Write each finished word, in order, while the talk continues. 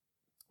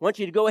I want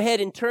you to go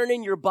ahead and turn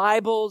in your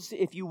Bibles,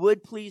 if you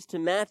would please, to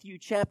Matthew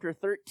chapter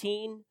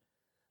 13.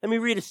 Let me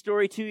read a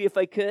story to you if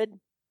I could.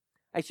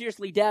 I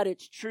seriously doubt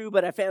it's true,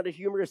 but I found it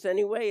humorous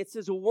anyway. It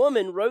says, a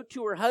woman wrote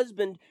to her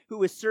husband who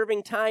was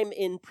serving time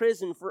in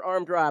prison for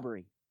armed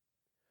robbery.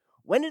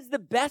 When is the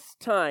best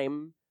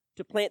time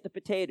to plant the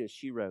potatoes,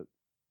 she wrote.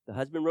 The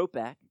husband wrote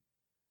back,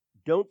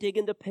 don't dig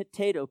in the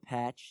potato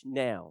patch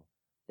now.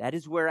 That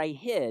is where I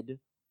hid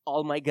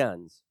all my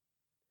guns.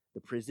 The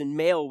prison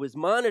mail was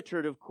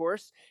monitored, of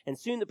course, and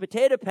soon the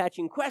potato patch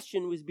in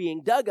question was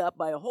being dug up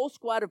by a whole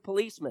squad of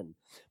policemen.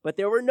 But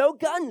there were no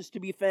guns to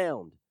be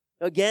found.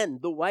 Again,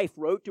 the wife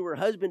wrote to her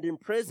husband in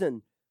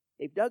prison.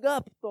 They've dug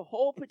up the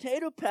whole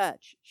potato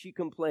patch, she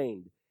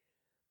complained.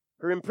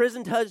 Her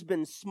imprisoned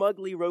husband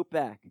smugly wrote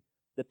back,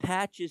 the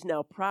patch is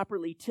now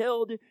properly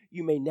tilled.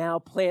 You may now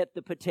plant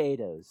the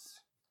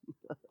potatoes.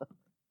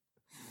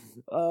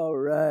 All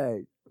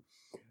right.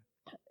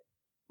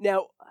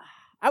 Now,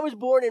 I was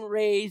born and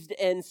raised,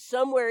 and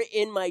somewhere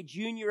in my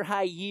junior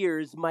high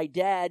years, my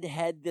dad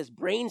had this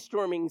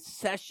brainstorming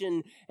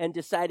session and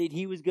decided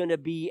he was going to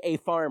be a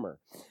farmer.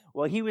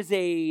 Well, he was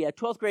a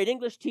 12th grade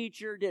English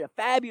teacher, did a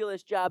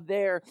fabulous job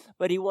there,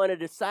 but he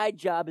wanted a side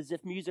job as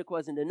if music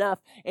wasn't enough,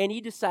 and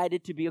he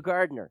decided to be a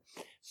gardener.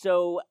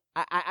 So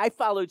I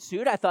followed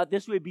suit. I thought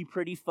this would be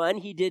pretty fun.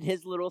 He did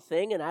his little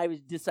thing, and I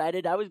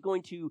decided I was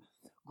going to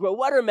grow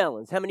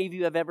watermelons. How many of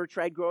you have ever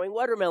tried growing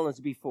watermelons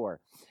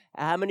before?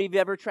 How many of you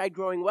ever tried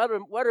growing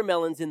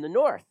watermelons in the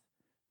north?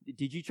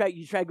 Did you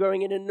try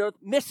growing it in North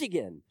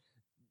Michigan?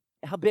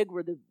 How big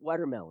were the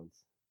watermelons?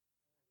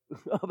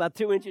 About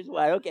 2 inches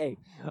wide. Okay.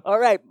 All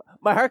right.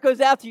 My heart goes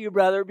out to you,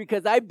 brother,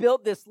 because I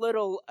built this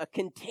little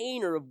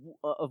container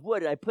of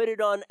wood. I put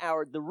it on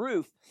the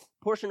roof,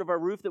 portion of our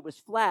roof that was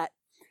flat,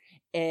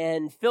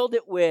 and filled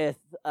it with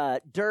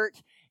dirt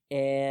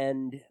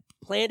and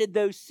planted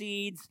those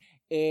seeds,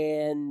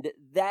 and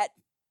that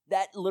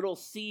little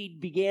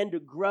seed began to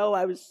grow.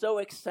 I was so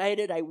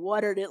excited. I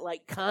watered it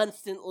like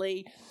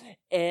constantly,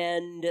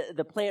 and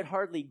the plant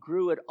hardly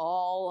grew at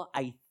all.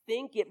 I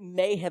think it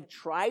may have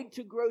tried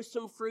to grow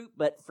some fruit,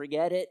 but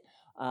forget it.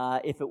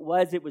 If it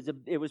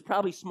was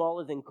probably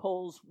smaller than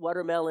Cole's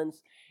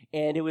watermelons,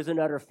 and it was an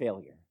utter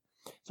failure.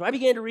 So I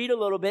began to read a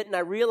little bit, and I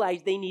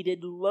realized they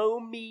needed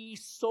loamy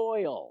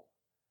soil.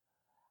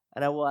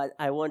 And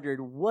I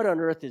wondered, what on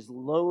earth is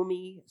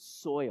loamy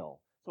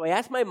soil? So I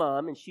asked my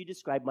mom, and she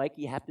described, Mike,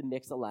 you have to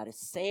mix a lot of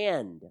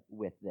sand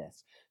with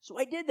this. So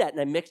I did that, and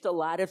I mixed a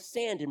lot of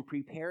sand in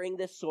preparing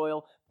this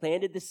soil,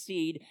 planted the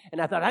seed, and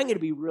I thought, I'm going to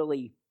be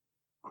really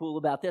cool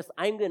about this.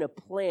 I'm going to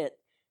plant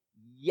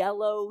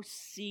yellow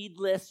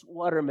seedless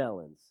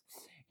watermelons.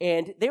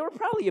 And they were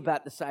probably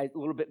about the size, a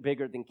little bit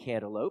bigger than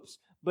cantaloupes,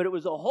 but it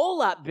was a whole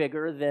lot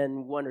bigger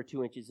than 1 or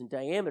 2 inches in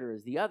diameter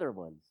as the other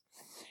ones.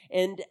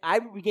 And I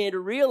began to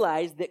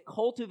realize that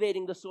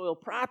cultivating the soil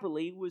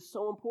properly was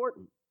so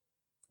important.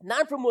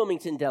 Not from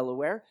Wilmington,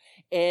 Delaware,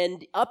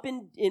 and up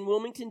in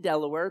Wilmington,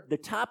 Delaware, the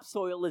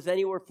topsoil is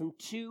anywhere from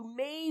 2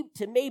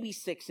 to maybe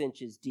 6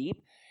 inches deep.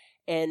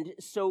 And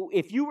so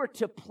if you were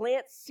to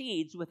plant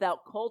seeds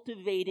without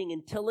cultivating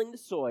and tilling the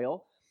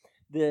soil,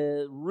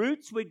 the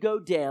roots would go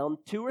down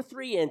 2 or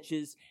 3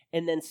 inches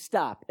and then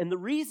stop. And the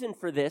reason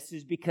for this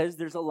is because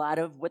there's a lot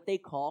of what they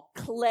call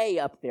clay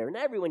up there. And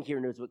everyone here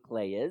knows what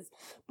clay is,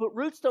 but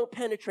roots don't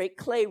penetrate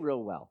clay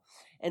real well.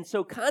 And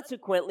so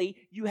consequently,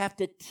 you have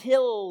to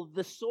till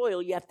the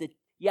soil. You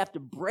have to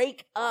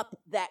break up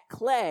that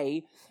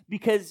clay,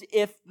 because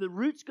if the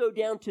roots go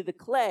down to the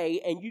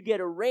clay and you get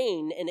a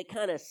rain and it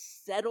kind of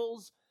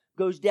settles,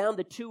 goes down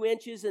to 2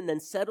 inches and then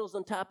settles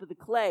on top of the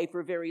clay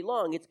for very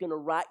long, it's going to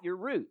rot your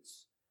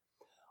roots.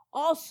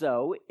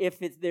 Also,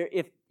 if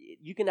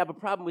you can have a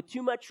problem with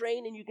too much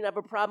rain, and you can have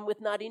a problem with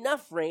not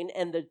enough rain,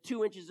 and the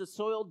 2 inches of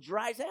soil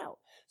dries out.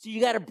 So you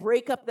got to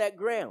break up that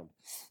ground.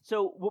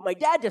 So what my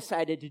dad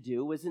decided to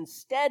do was,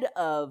 instead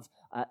of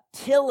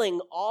tilling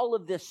all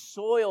of this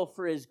soil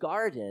for his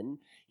garden,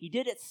 he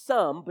did it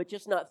some, but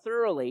just not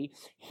thoroughly.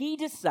 He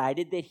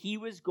decided that he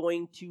was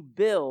going to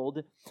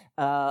build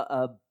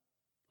a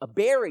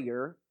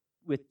barrier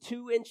with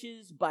 2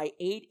 inches by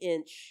 8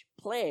 inch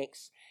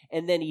planks,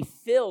 and then he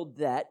filled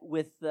that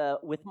with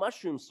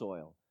mushroom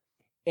soil.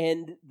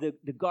 And the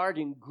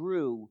garden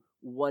grew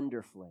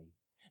wonderfully.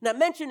 Now, I'm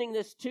mentioning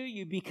this to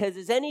you because,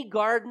 as any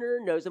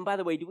gardener knows, and by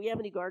the way, do we have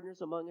any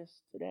gardeners among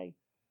us today?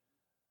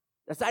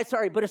 Aside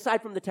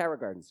from the Tower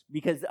Gardens,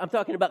 because I'm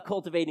talking about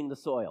cultivating the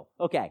soil.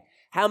 Okay,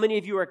 how many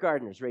of you are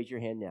gardeners? Raise your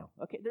hand now.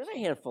 Okay, there's a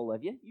handful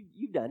of you.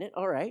 You've done it.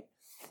 All right.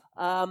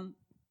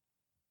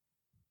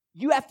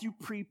 You have to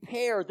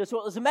prepare the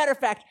soil. As a matter of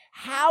fact,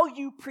 how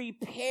you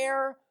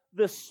prepare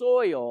the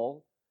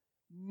soil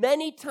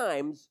many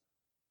times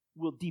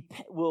will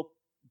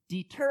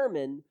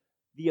determine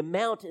the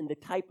amount and the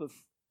type of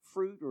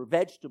fruit or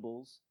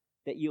vegetables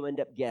that you end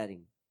up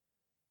getting.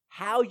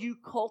 How you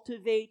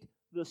cultivate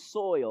the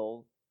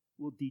soil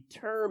will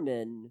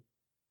determine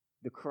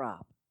the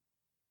crop.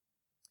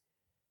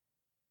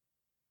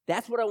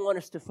 That's what I want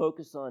us to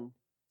focus on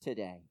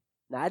today.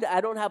 Now,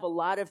 I don't have a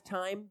lot of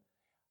time,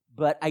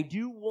 but I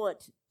do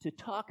want to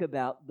talk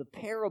about the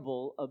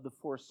parable of the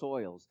four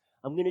soils.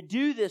 I'm going to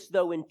do this,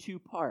 though, in two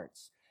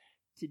parts.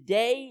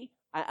 Today,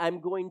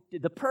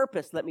 the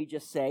purpose, let me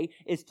just say,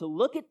 is to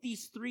look at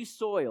these three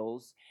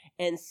soils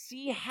and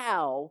see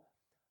how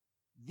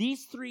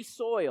these three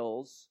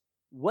soils,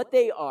 what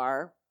they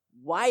are,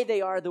 why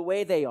they are the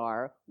way they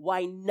are,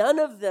 why none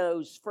of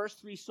those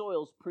first three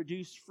soils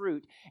produce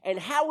fruit, and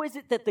how is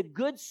it that the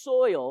good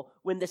soil,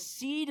 when the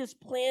seed is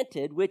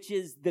planted, which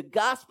is the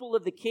gospel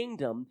of the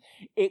kingdom,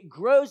 it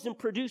grows and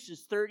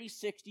produces 30,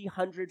 60,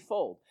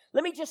 100-fold.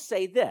 Let me just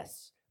say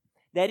this,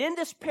 that in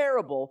this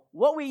parable,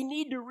 what we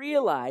need to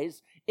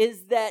realize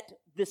is that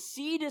the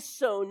seed is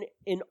sown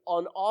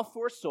on all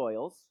four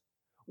soils.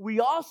 We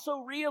also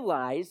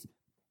realize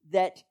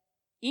that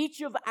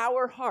each of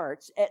our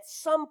hearts at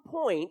some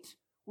point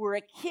were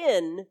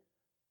akin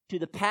to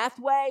the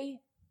pathway,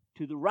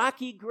 to the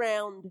rocky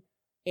ground,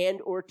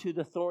 and or to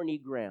the thorny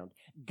ground.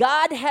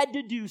 God had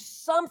to do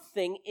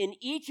something in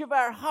each of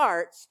our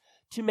hearts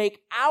to make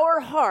our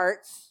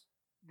hearts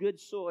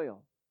good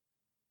soil.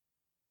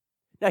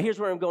 Now here's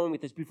where I'm going with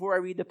this. Before I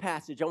read the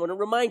passage, I want to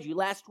remind you,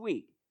 last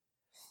week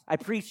I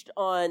preached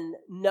on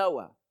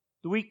Noah.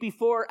 The week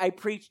before I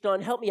preached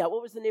on, help me out,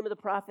 what was the name of the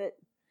prophet?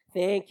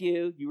 Thank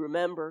you. You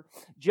remember.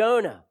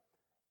 Jonah.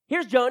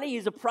 Here's Jonah.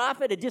 He's a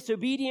prophet, a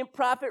disobedient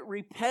prophet,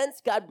 repents.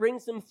 God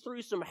brings him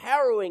through some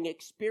harrowing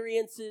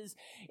experiences,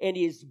 and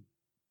he is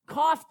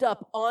coughed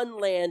up on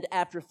land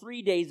after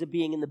 3 days of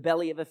being in the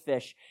belly of a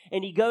fish.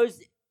 And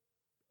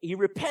he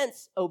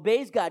repents,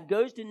 obeys God,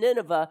 goes to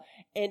Nineveh,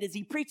 and as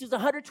he preaches,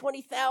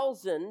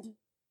 120,000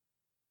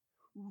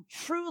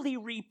 truly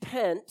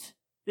repent.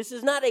 This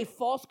is not a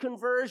false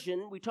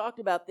conversion. We talked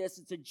about this.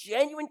 It's a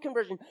genuine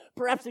conversion,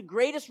 perhaps the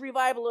greatest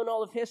revival in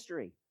all of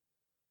history.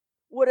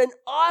 What an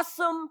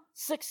awesome,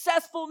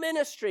 successful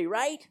ministry,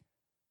 right?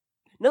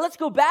 Now let's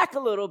go back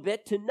a little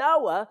bit to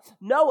Noah.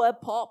 Noah,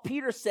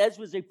 Peter says,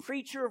 was a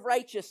preacher of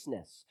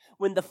righteousness.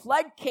 When the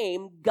flood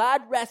came,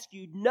 God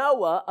rescued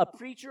Noah, a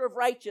preacher of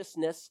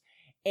righteousness,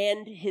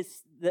 and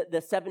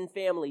the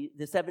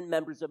seven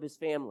members of his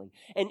family.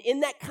 And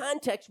in that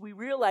context, we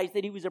realize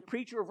that he was a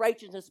preacher of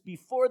righteousness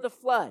before the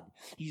flood.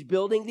 He's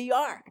building the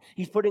ark.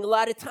 He's putting a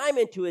lot of time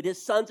into it.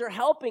 His sons are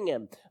helping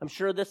him. I'm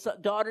sure the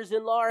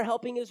daughters-in-law are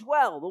helping as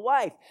well, the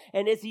wife.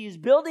 And as he is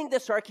building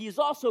this ark, he is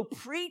also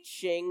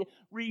preaching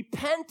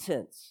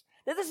repentance.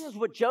 Now, this is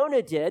what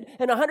Jonah did,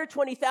 and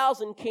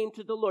 120,000 came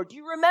to the Lord. Do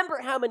you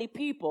remember how many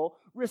people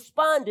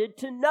responded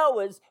to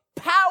Noah's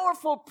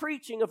powerful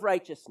preaching of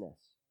righteousness?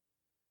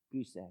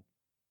 Goose egg.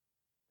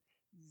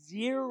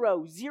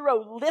 Zero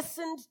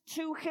listened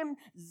to him,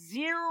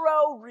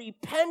 zero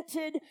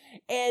repented,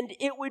 and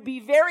it would be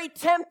very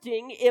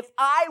tempting if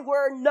I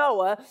were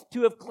Noah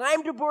to have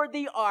climbed aboard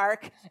the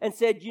ark and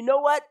said, you know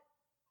what,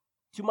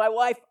 to my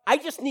wife, I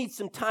just need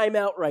some time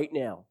out right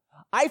now.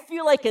 I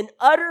feel like an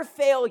utter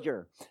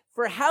failure.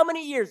 For how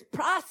many years?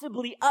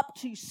 Possibly up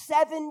to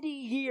 70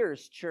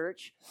 years,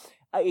 church,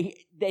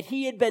 that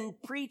he had been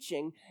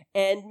preaching,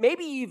 and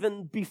maybe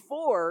even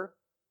before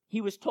he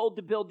was told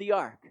to build the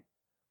ark.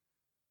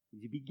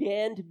 He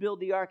began to build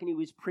the ark and he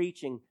was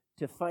preaching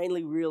to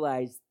finally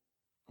realize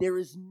there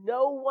is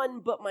no one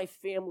but my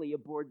family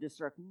aboard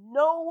this ark.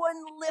 No one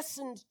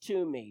listened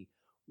to me.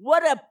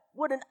 What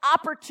an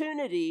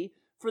opportunity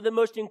for the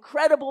most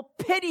incredible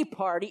pity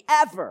party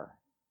ever.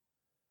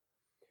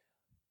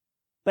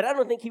 But I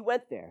don't think he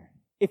went there.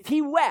 If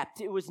he wept,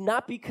 it was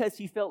not because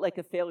he felt like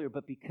a failure,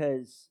 but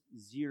because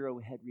zero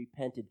had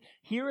repented.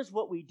 Here is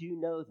what we do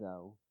know,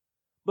 though.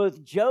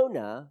 Both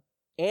Jonah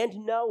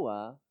and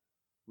Noah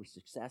were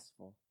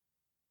successful.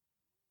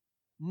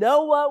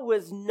 Noah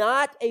was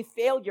not a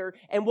failure,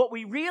 and what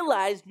we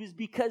realized was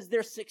because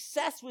their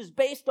success was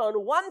based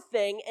on one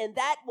thing, and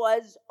that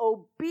was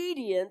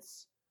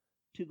obedience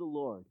to the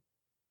Lord.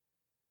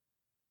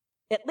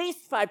 At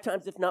least 5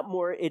 times, if not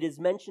more, it is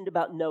mentioned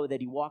about Noah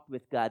that he walked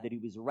with God, that he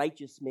was a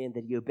righteous man,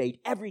 that he obeyed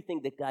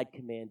everything that God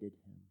commanded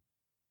him.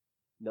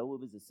 Noah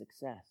was a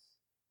success.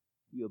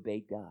 He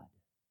obeyed God.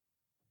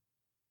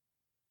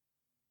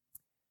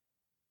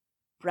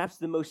 Perhaps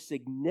the most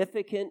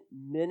significant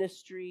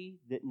ministry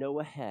that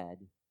Noah had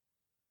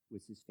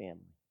was his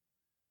family.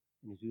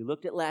 And as we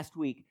looked at last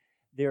week,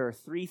 there are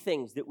 3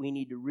 things that we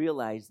need to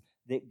realize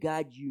that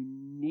God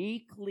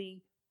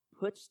uniquely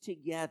puts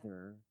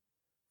together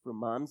for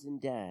moms and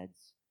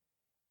dads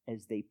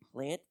as they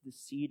plant the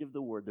seed of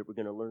the word that we're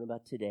going to learn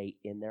about today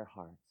in their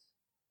hearts.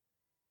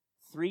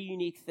 3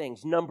 unique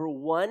things. Number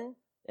 1,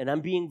 and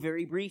I'm being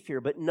very brief here,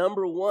 but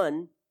number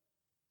 1,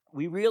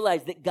 we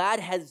realize that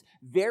God has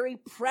very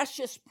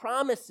precious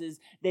promises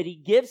that he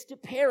gives to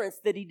parents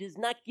that he does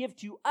not give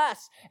to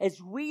us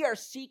as we are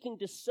seeking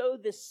to sow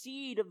the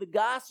seed of the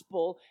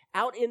gospel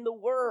out in the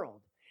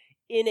world.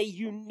 In a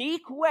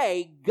unique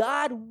way,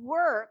 God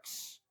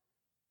works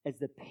as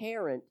the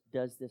parent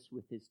does this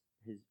with his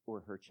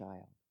or her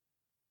child.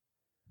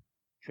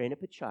 Train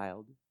up a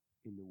child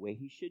in the way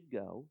he should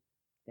go.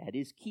 That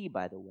is key,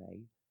 by the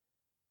way.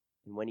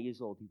 And when he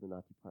is old, he will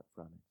not depart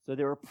from it. So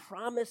there are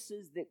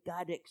promises that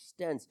God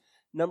extends.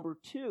 Number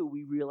 2,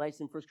 we realize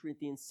in 1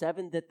 Corinthians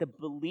 7 that the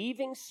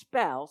believing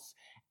spouse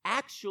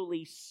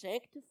actually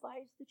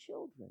sanctifies the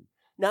children.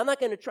 Now, I'm not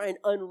going to try and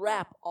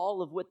unwrap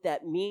all of what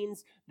that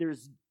means.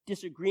 There's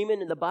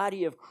disagreement in the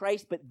body of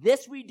Christ, but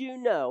this we do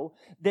know,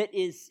 that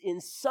is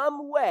in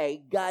some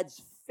way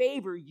God's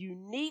favor,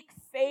 unique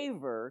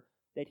favor,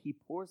 that he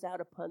pours out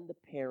upon the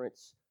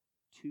parents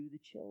to the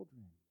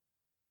children.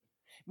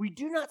 We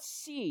do not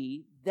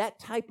see that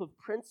type of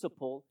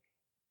principle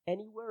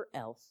anywhere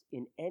else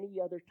in any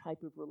other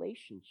type of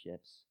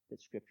relationships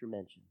that Scripture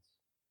mentions,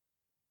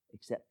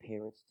 except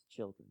parents to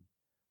children.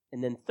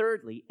 And then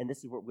thirdly, and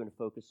this is what we're going to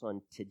focus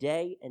on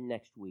today and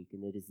next week,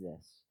 and it is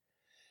this,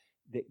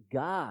 that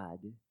God,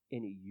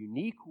 in a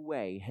unique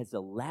way, has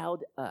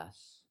allowed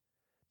us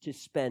to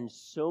spend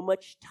so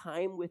much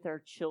time with our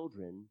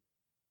children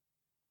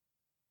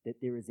that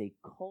there is a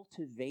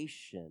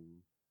cultivation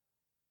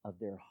of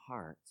their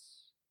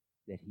hearts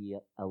that he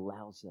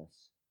allows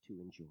us to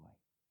enjoy.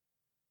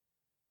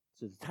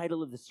 So the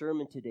title of the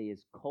sermon today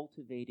is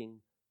Cultivating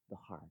the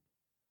Heart.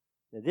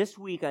 Now this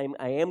week I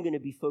am going to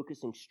be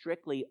focusing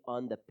strictly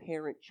on the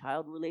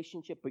parent-child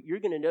relationship, but you're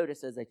going to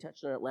notice, as I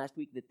touched on it last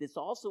week, that this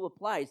also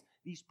applies,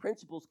 these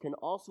principles can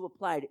also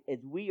apply as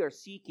we are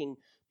seeking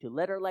to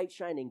let our light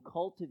shine and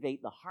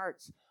cultivate the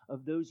hearts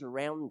of those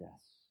around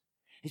us.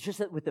 It's just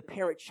that with the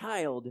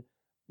parent-child,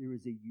 there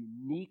is a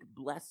unique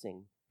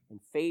blessing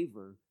and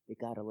favor that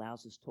God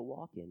allows us to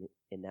walk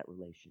in that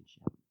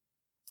relationship.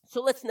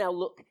 So let's now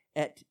look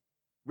at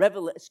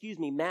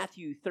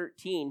Matthew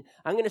 13.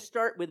 I'm going to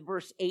start with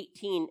verse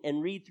 18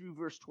 and read through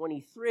verse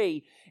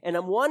 23. And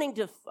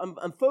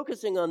I'm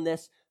focusing on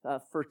this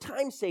for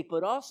time's sake,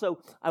 but also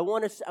I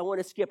want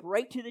to skip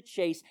right to the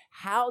chase.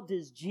 How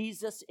does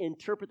Jesus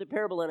interpret the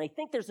parable? And I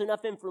think there's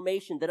enough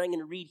information that I'm going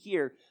to read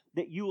here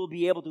that you will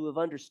be able to have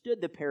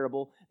understood the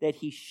parable that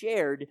he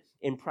shared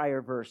in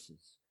prior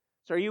verses.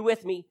 So are you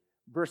with me?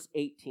 Verse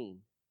 18.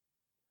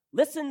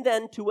 Listen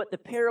then to what the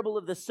parable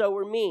of the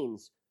sower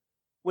means.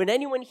 When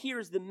anyone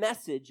hears the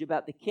message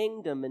about the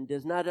kingdom and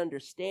does not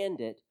understand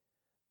it,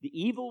 the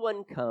evil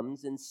one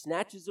comes and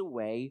snatches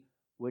away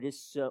what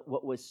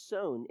was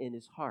sown in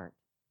his heart.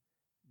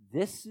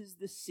 This is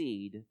the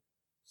seed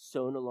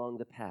sown along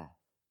the path.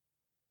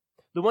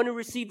 The one who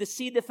received the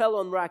seed that fell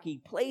on rocky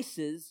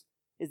places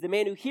is the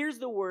man who hears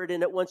the word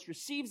and at once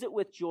receives it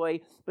with joy,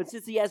 but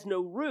since he has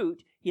no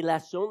root, he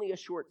lasts only a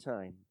short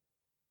time.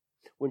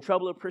 When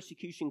trouble or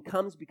persecution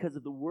comes because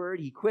of the word,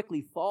 he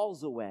quickly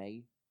falls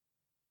away.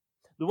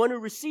 The one who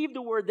received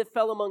the word that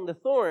fell among the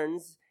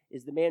thorns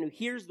is the man who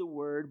hears the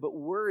word but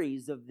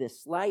worries of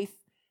this life,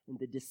 and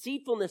the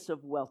deceitfulness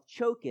of wealth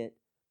choke it,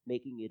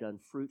 making it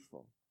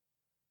unfruitful.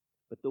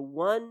 But the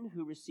one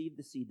who received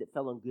the seed that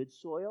fell on good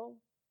soil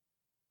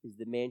is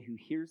the man who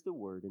hears the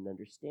word and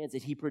understands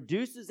it. He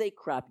produces a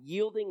crop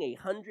yielding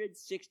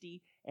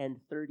 160 and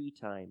 30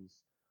 times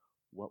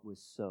what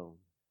was sown.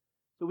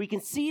 So we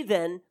can see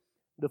then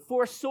the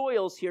 4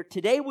 soils here.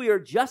 Today we are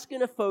just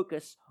going to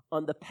focus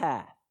on the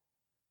path.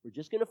 We're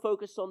just going to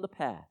focus on the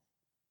path.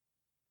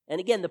 And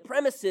again, the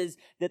premise is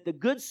that the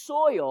good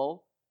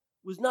soil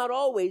was not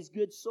always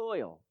good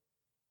soil.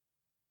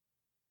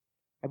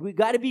 And we've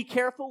got to be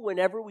careful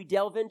whenever we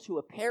delve into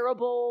a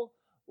parable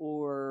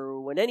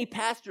or when any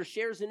pastor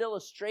shares an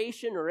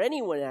illustration or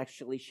anyone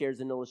actually shares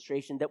an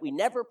illustration that we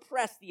never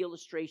press the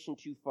illustration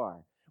too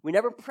far. We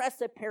never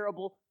press a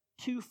parable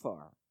too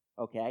far,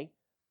 okay?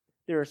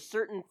 There are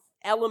certain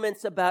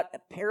elements about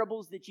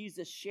parables that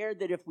Jesus shared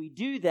that if we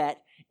do that,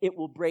 it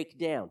will break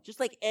down. Just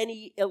like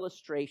any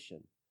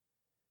illustration,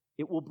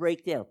 it will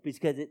break down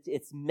because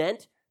it's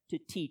meant to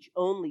teach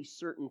only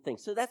certain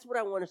things. So that's what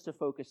I want us to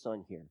focus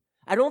on here.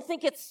 I don't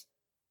think it's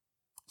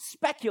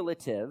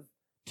speculative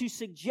to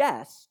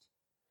suggest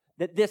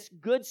that this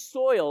good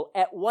soil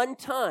at one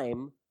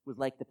time was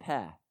like the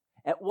path,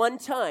 at one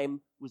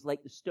time was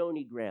like the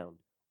stony ground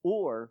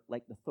or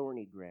like the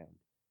thorny ground.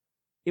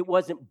 It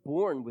wasn't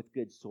born with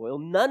good soil.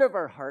 None of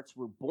our hearts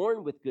were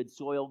born with good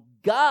soil.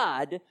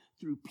 God,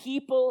 through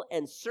people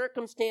and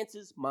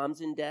circumstances,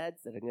 moms and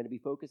dads that I'm going to be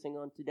focusing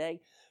on today,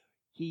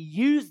 he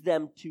used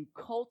them to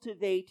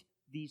cultivate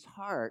these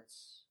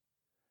hearts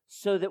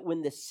so that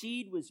when the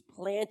seed was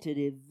planted,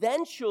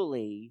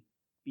 eventually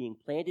being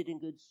planted in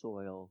good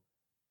soil,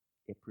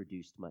 it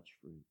produced much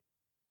fruit.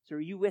 So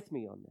are you with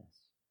me on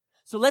this?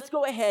 So let's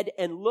go ahead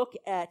and look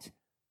at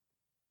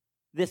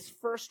this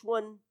first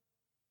one,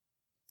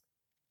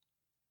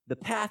 the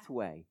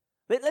pathway.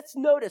 But let's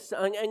notice,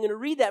 I'm going to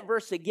read that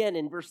verse again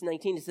in verse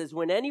 19. It says,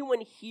 when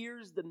anyone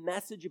hears the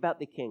message about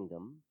the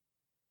kingdom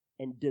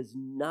and does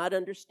not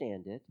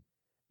understand it,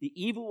 the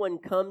evil one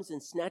comes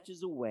and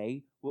snatches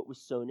away what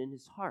was sown in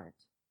his heart.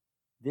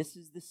 This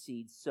is the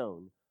seed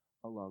sown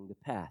along the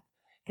path.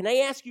 Can I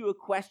ask you a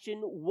question?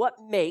 What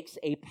makes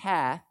a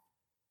path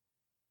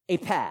a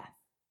path?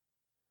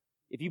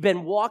 If you've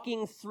been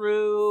walking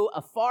through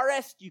a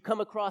forest, you come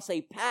across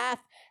a path.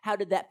 How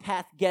did that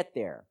path get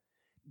there?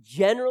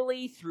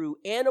 generally through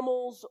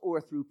animals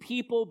or through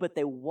people, but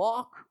they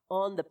walk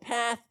on the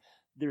path.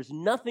 There's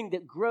nothing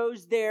that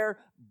grows there.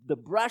 The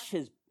brush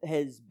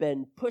has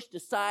been pushed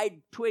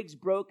aside, twigs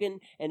broken,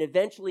 and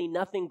eventually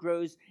nothing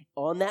grows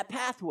on that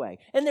pathway.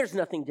 And there's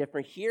nothing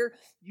different here.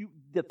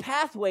 The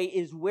pathway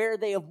is where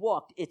they have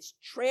walked. It's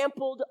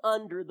trampled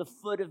under the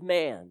foot of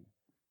man,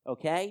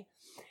 okay?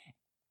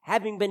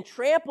 Having been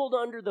trampled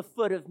under the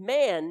foot of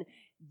man,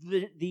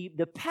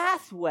 the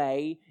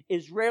pathway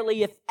is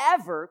rarely, if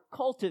ever,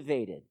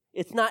 cultivated.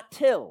 It's not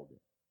tilled,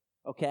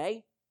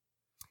 okay?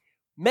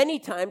 Many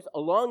times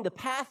along the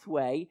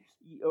pathway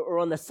or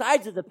on the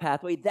sides of the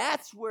pathway,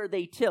 that's where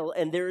they till,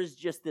 and there is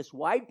just this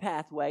wide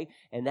pathway,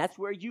 and that's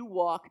where you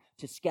walk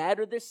to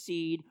scatter the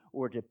seed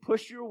or to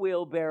push your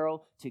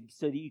wheelbarrow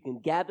so that you can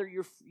gather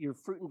your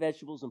fruit and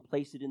vegetables and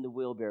place it in the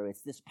wheelbarrow.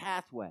 It's this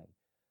pathway.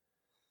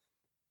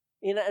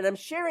 And I'm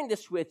sharing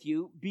this with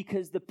you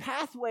because the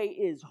pathway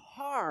is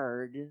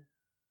hard,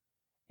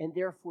 and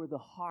therefore the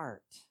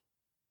heart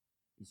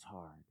is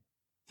hard.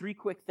 3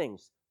 quick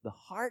things. The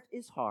heart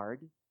is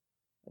hard.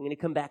 I'm going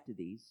to come back to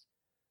these.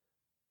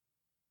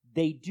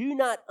 They do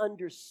not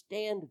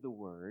understand the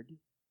word.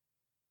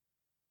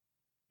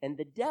 And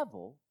the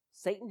devil,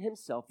 Satan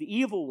himself, the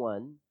evil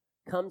one,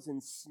 comes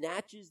and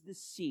snatches the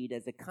seed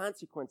as a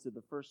consequence of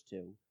the first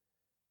 2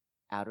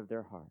 out of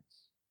their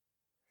hearts.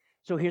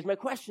 So here's my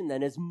question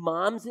then. As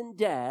moms and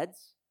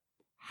dads,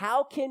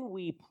 how can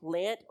we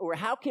plant or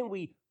how can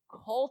we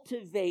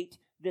cultivate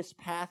this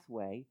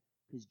pathway?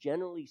 Because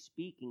generally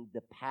speaking,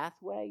 the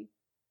pathway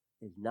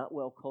is not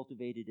well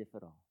cultivated, if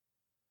at all.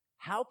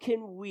 How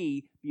can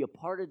we be a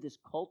part of this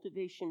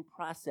cultivation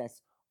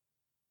process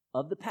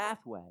of the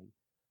pathway,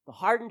 the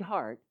hardened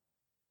heart,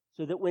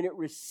 so that when it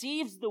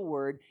receives the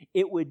word,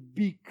 it would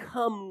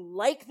become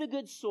like the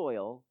good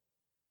soil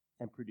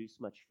and produce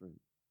much fruit?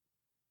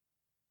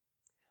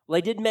 Well,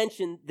 I did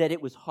mention that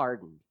it was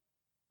hardened.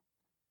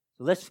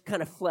 So let's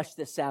kind of flesh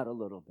this out a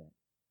little bit.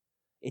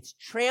 It's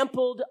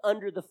trampled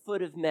under the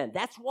foot of men.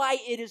 That's why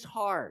it is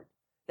hard.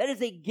 That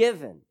is a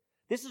given.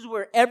 This is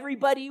where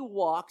everybody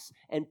walks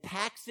and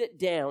packs it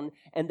down,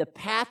 and the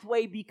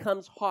pathway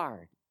becomes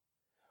hard.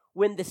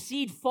 When the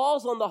seed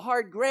falls on the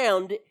hard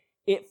ground,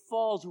 it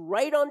falls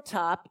right on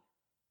top,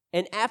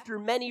 and after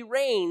many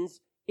rains,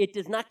 it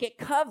does not get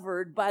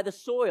covered by the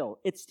soil.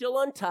 It's still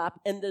on top,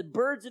 and the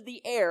birds of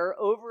the air,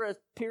 over a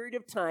period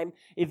of time,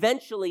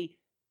 eventually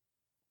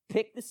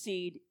pick the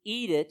seed,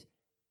 eat it,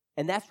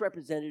 and that's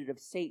representative of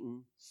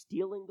Satan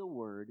stealing the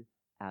word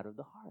out of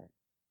the heart.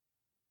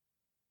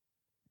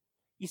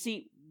 You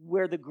see,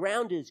 where the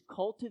ground is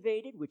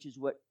cultivated, which is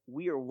what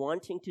we are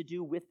wanting to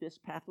do with this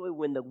pathway,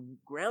 when the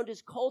ground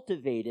is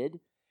cultivated,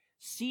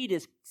 seed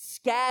is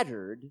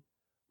scattered.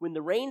 When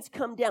the rains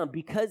come down,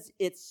 because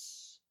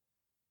it's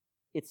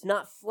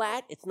not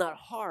flat, it's not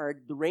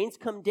hard, the rains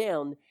come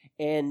down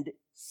and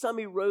some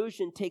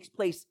erosion takes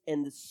place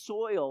and the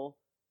soil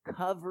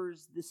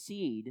covers the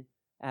seed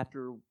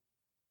after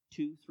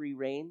 2-3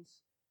 rains,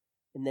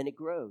 and then it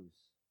grows.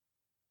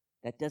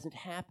 That doesn't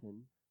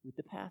happen with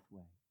the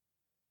pathway.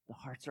 The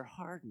hearts are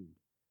hardened.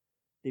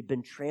 They've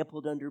been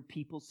trampled under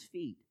people's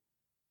feet.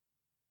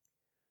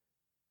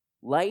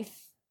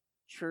 Life,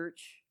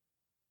 church,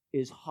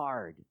 is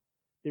hard.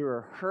 There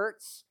are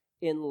hurts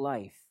in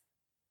life.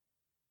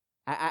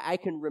 I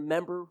can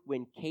remember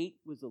when Kate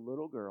was a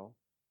little girl.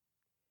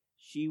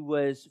 She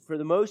was, for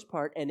the most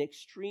part, an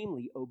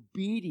extremely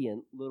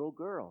obedient little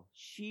girl.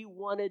 She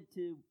wanted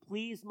to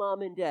please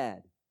mom and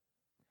dad.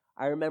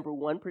 I remember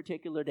one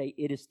particular day,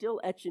 it is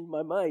still etched in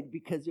my mind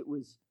because it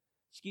was,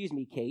 excuse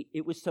me, Kate,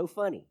 it was so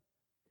funny.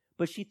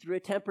 But she threw a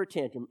temper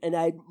tantrum, and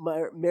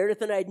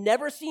Meredith and I had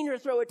never seen her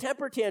throw a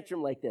temper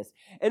tantrum like this.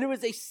 And it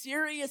was a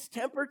serious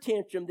temper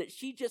tantrum that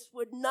she just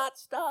would not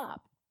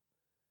stop.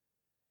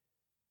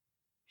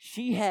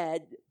 She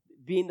had,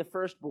 being the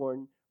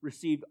firstborn,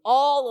 received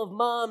all of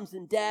mom's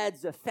and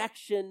dad's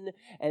affection,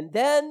 and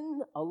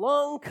then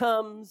along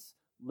comes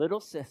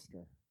little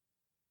sister.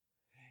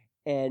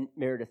 And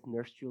Meredith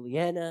nursed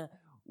Juliana.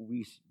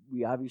 We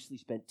obviously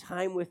spent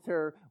time with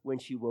her. When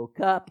she woke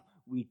up,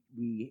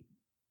 we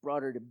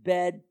brought her to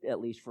bed, at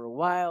least for a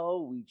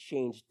while. We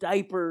changed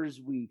diapers.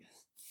 We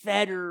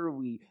fed her.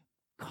 We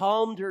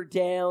calmed her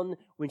down.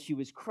 When she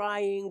was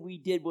crying, we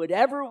did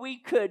whatever we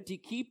could to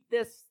keep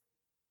this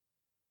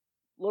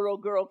little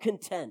girl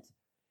content.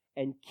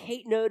 And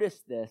Kate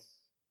noticed this,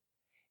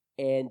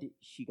 and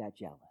she got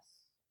jealous.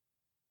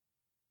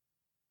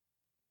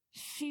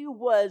 She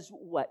was,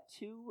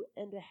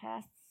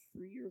 2.5,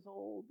 3 years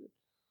old?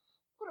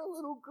 What a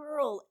little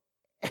girl.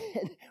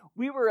 And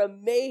we were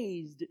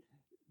amazed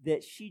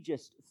that she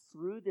just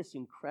threw this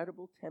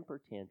incredible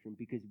temper tantrum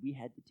because we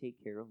had to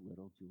take care of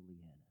little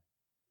Juliana.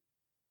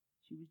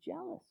 She was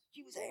jealous.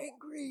 She was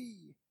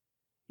angry.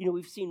 You know,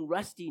 we've seen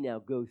Rusty now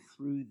go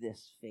through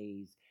this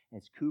phase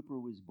as Cooper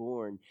was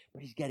born,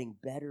 but he's getting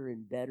better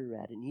and better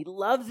at it. And he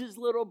loves his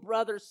little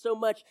brother so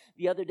much.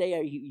 The other day,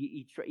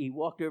 he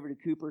walked over to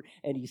Cooper,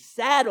 and he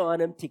sat on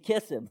him to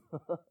kiss him.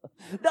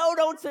 No,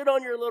 don't sit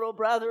on your little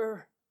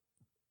brother.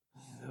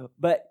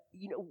 But,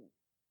 you know,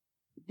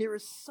 there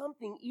is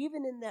something,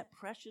 even in that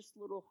precious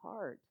little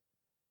heart,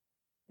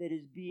 that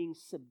is being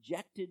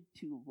subjected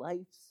to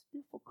life's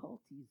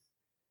difficulties.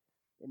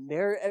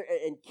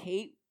 And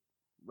Kate,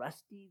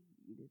 Rusty,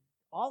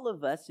 all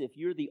of us, if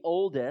you're the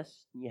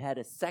oldest and you had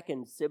a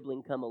second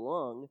sibling come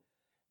along,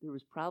 there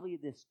was probably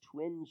this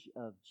twinge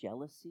of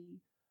jealousy,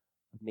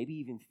 maybe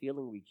even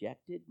feeling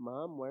rejected.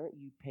 Mom, why aren't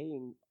you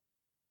paying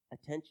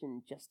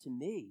attention just to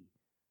me?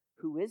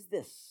 Who is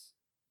this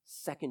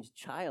second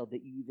child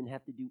that you even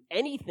have to do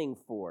anything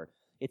for?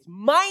 It's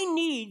my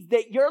needs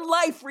that your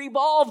life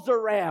revolves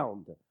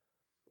around.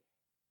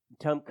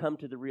 Come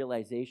to the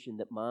realization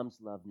that mom's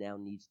love now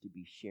needs to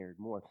be shared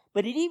more.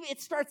 But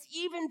it starts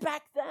even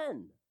back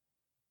then.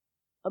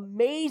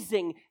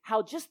 Amazing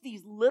how just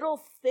these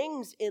little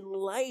things in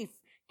life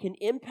can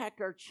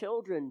impact our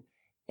children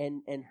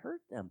and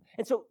hurt them.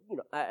 And so,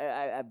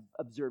 I've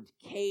observed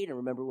Kate. I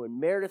remember when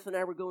Meredith and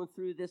I were going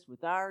through this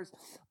with ours.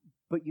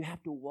 But you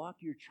have to walk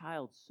your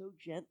child so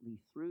gently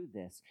through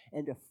this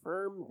and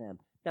affirm them.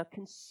 Now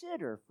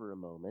consider for a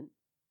moment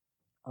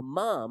a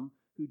mom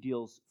who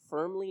deals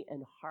firmly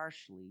and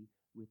harshly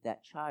with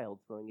that child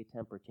throwing a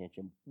temper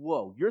tantrum.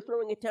 Whoa, you're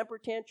throwing a temper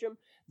tantrum?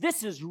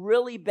 This is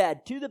really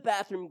bad. To the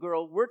bathroom,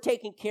 girl. We're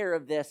taking care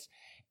of this.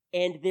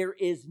 And there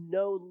is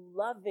no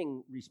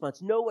loving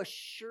response, no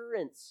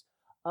assurance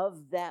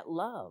of that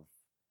love.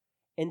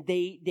 And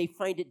they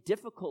find it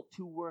difficult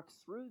to work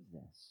through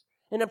this.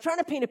 And I'm trying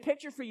to paint a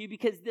picture for you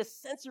because this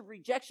sense of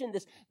rejection,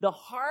 the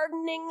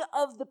hardening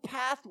of the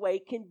pathway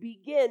can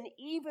begin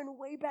even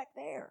way back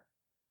there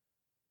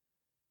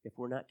if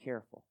we're not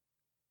careful.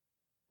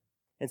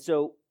 And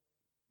so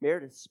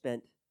Meredith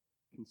spent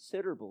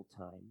considerable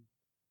time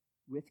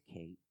with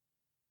Kate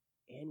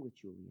and with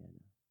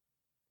Juliana.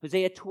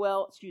 Hosea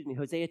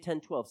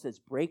 10:12 says,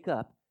 break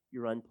up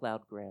your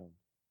unplowed ground.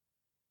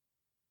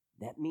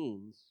 That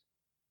means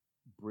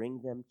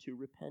bring them to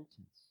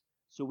repentance.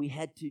 So we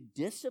had to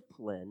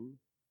discipline,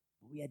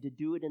 we had to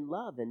do it in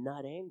love and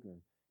not anger.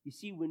 You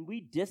see, when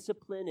we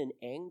discipline in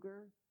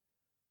anger,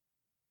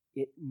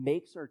 it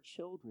makes our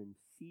children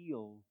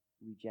feel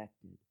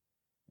rejected,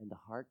 and the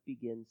heart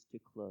begins to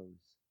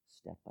close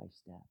step by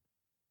step.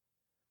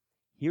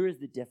 Here is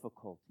the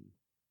difficulty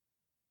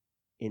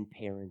in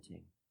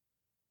parenting.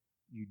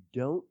 You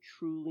don't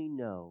truly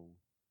know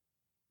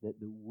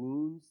that the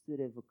wounds that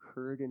have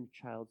occurred in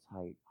a child's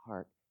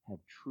heart have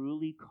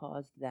truly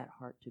caused that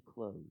heart to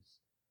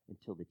close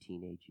until the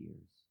teenage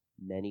years,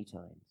 many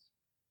times.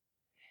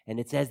 And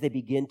it's as they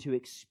begin to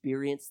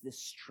experience this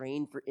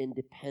strain for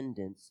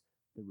independence,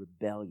 the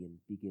rebellion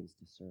begins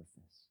to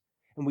surface.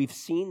 And we've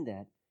seen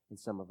that in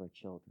some of our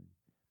children.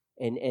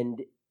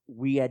 And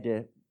we had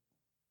to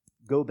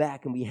go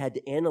back and we had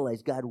to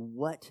analyze, God,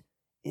 what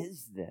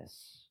is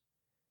this?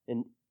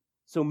 And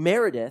so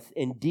Meredith,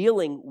 in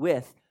dealing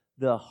with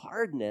the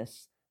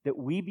hardness that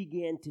we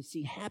began to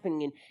see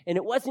happening. And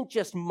it wasn't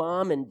just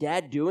mom and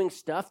dad doing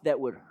stuff that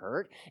would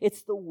hurt.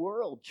 It's the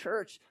world,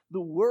 church.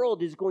 The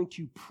world is going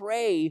to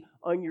prey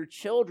on your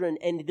children,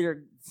 and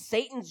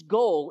Satan's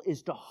goal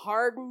is to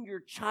harden your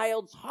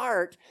child's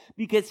heart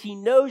because he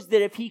knows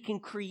that if he can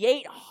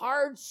create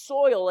hard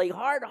soil, a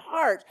hard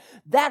heart,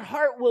 that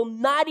heart will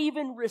not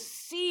even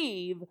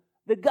receive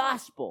the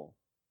gospel.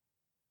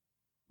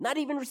 Not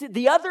even receive.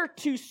 The other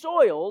two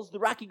soils, the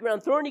rocky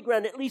ground, thorny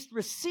ground, at least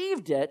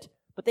received it,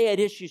 but they had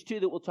issues too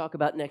that we'll talk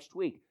about next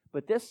week.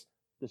 But the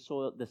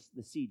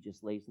seed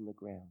just lays in the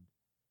ground,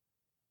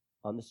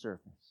 on the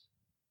surface.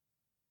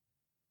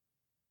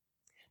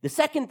 The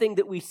second thing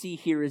that we see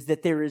here is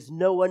that there is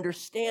no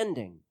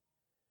understanding.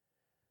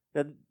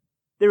 Now,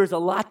 there is a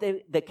lot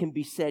that can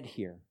be said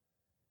here.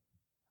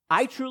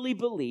 I truly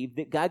believe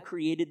that God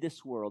created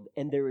this world,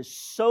 and there is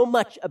so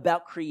much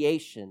about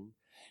creation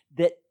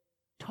that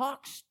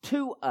talks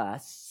to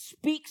us,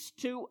 speaks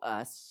to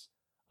us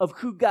of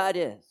who God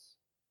is.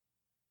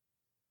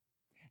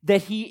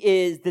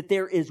 That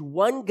there is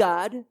one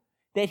God,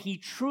 that he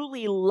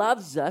truly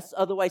loves us,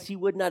 otherwise he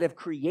would not have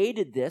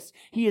created this.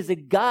 He is a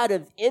God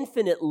of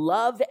infinite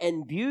love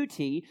and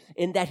beauty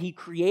in that he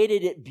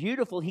created it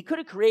beautiful. He could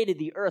have created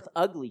the earth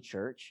ugly,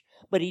 church,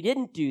 but he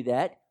didn't do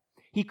that.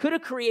 He could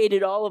have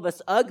created all of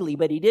us ugly,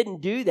 but he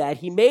didn't do that.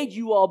 He made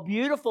you all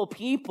beautiful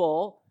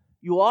people,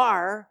 you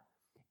are,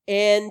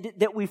 and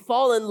that we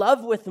fall in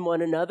love with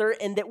one another,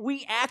 and that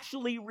we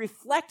actually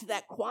reflect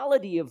that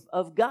quality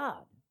of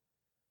God.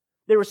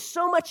 There is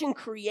so much in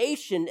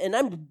creation, and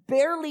I'm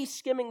barely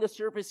skimming the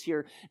surface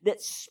here,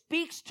 that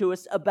speaks to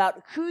us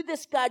about who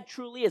this God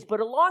truly is.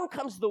 But along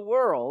comes the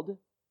world,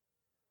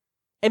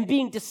 and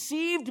being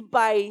deceived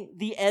by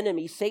the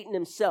enemy, Satan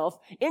himself,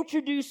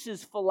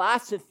 introduces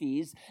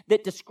philosophies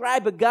that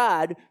describe a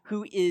God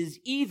who is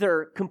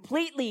either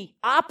completely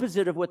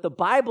opposite of what the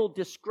Bible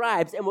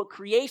describes and what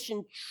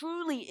creation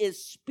truly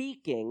is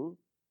speaking,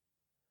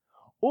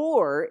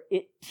 or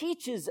it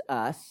teaches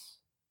us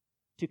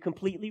to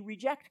completely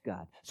reject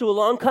God. So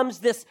along comes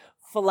this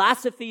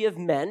philosophy of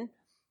men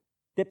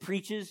that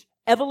preaches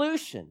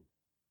evolution.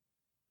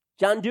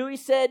 John Dewey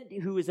said,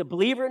 who is a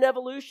believer in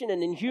evolution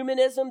and in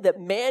humanism,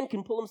 that man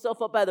can pull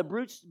himself up by the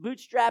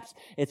bootstraps.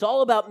 It's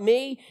all about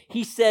me.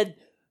 He said,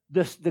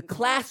 the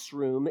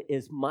classroom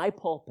is my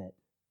pulpit.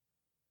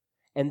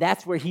 And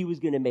that's where he was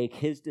going to make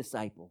his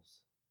disciples.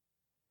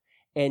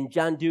 And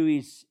John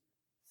Dewey's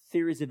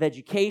theories of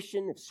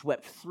education have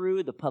swept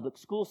through the public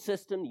school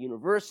system, the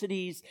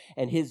universities,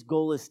 and his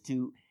goal is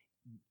to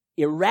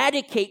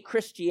eradicate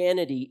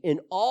Christianity in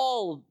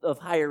all of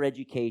higher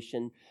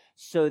education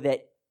so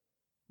that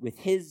with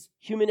his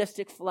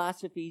humanistic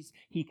philosophies,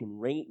 he can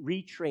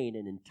retrain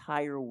an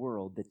entire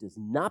world that does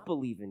not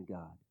believe in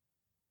God.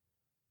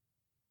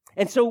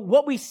 And so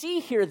what we see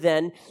here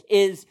then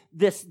is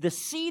the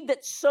seed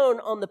that's sown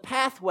on the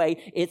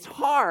pathway. It's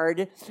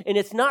hard and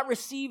it's not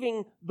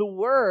receiving the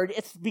word.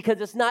 It's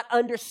because it's not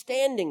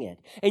understanding it.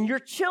 And your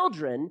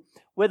children,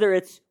 whether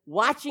it's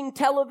watching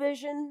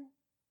television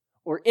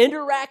or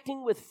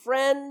interacting with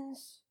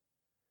friends,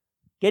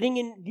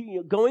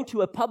 going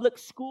to a public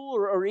school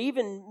or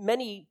even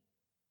many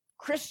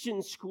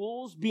Christian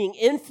schools, being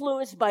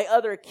influenced by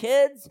other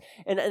kids.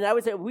 And I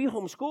would say we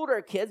homeschooled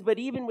our kids, but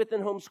even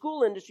within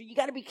homeschool industry, you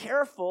got to be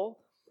careful.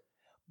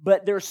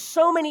 But there's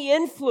so many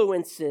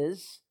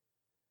influences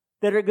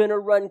that are going to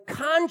run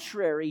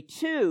contrary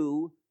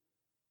to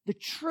the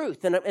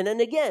truth.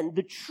 And again,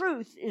 the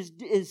truth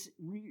is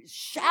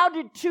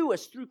shouted to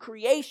us through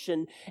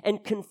creation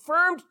and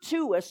confirmed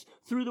to us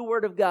through the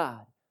Word of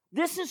God.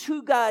 This is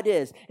who God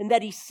is, and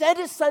that He sent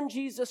His Son,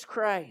 Jesus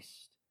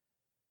Christ.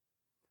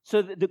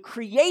 So the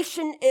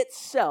creation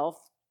itself,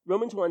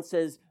 Romans 1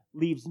 says,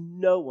 leaves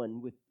no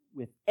one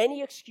with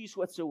any excuse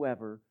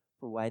whatsoever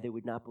for why they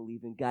would not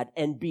believe in God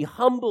and be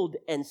humbled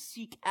and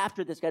seek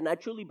after this God. And I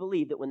truly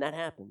believe that when that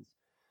happens,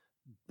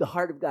 the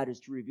heart of God is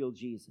to reveal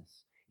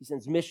Jesus. He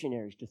sends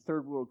missionaries to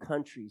third world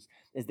countries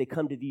as they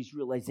come to these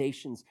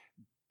realizations,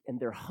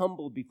 and they're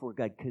humbled before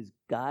God because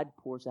God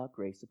pours out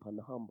grace upon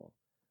the humble.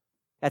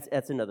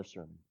 That's another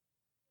sermon.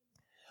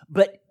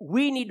 But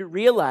we need to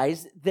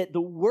realize that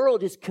the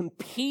world is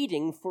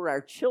competing for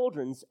our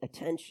children's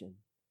attention.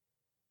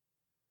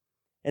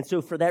 And so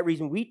for that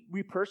reason,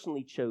 we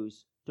personally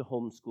chose to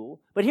homeschool.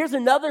 But here's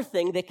another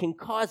thing that can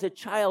cause a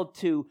child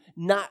to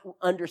not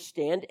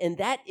understand, and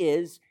that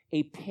is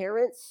a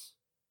parent's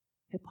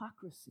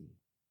hypocrisy.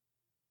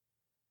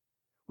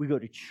 We go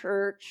to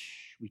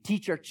church, we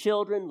teach our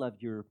children, love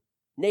your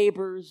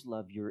neighbors,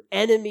 love your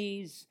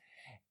enemies,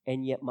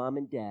 and yet mom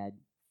and dad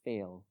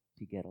fail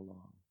to get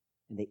along.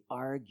 And they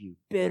argue,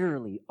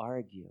 bitterly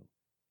argue.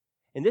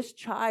 And this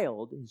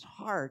child, his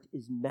heart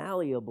is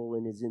malleable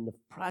and is in the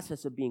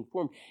process of being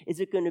formed. Is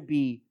it going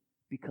to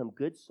become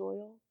good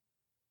soil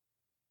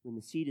when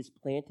the seed is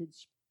planted,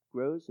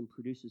 grows, and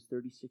produces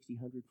 30, 60,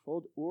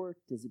 100-fold? Or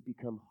does it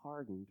become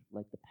hardened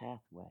like the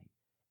pathway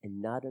and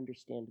not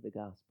understand the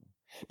gospel?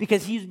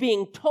 Because he's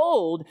being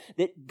told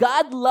that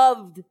God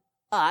loved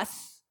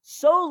us,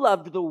 so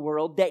loved the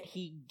world that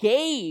he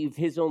gave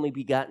his only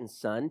begotten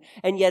son,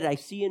 and yet I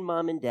see in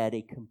mom and dad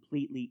a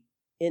completely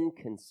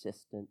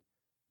inconsistent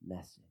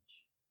message.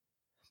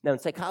 Now in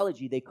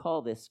psychology, they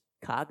call this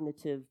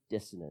cognitive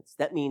dissonance.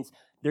 That means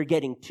they're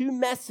getting two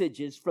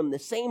messages from the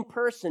same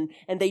person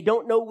and they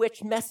don't know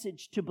which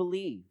message to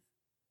believe.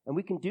 And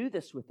we can do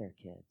this with our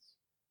kids.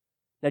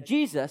 Now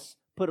Jesus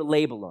put a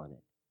label on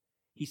it.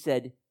 He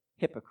said,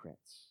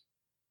 hypocrites.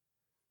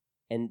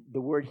 And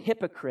the word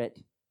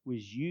hypocrite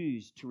was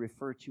used to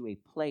refer to a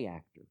play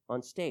actor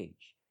on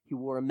stage. He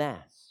wore a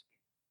mask.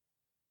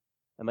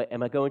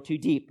 Am I going too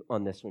deep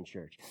on this one,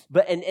 church?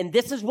 But and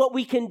this is what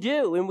we can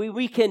do, and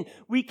we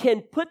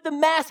can put the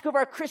mask of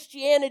our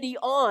Christianity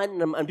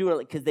on. And I'm doing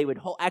it because they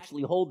would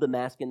actually hold the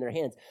mask in their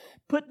hands.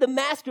 Put the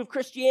mask of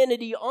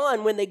Christianity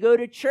on when they go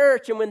to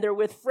church and when they're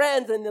with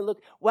friends, and they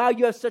look, wow,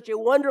 you have such a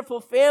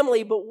wonderful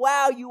family, but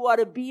wow, you ought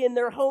to be in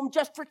their home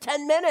just for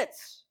 10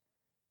 minutes.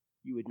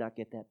 You would not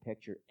get that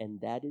picture,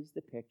 and that is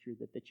the picture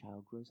that the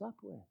child grows up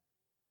with.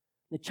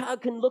 The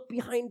child can look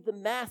behind the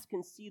mask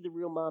and see the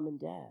real mom and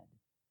dad.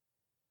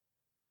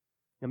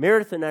 Now,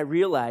 Meredith and I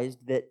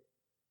realized that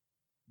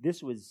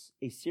this was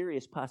a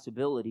serious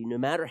possibility. No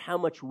matter how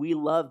much we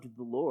loved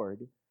the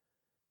Lord,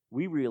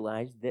 we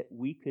realized that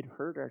we could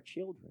hurt our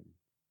children.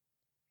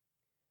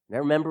 And I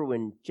remember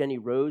when Jenny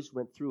Rose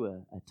went through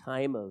a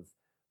time of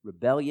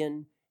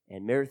rebellion,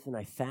 and Meredith and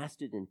I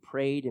fasted and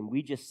prayed, and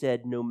we just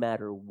said, no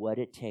matter what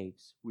it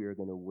takes, we are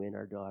going to win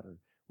our daughter.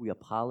 We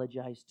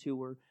apologized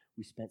to her.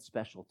 We spent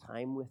special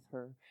time with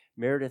her.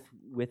 Meredith,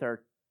 with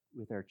our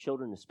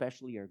children,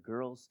 especially our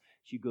girls,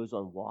 she goes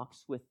on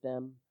walks with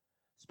them.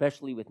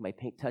 Especially with my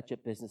paint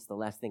touch-up business, the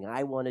last thing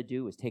I want to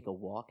do is take a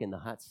walk in the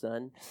hot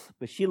sun.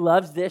 But she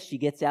loves this. She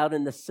gets out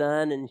in the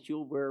sun, and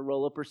she'll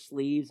roll up her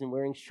sleeves and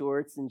wearing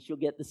shorts, and she'll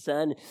get the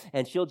sun,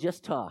 and she'll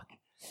just talk.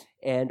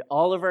 And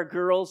all of our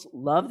girls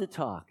love to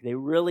talk. They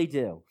really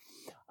do.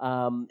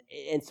 And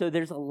so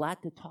there's a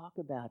lot to talk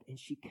about, and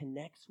she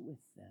connects with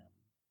them.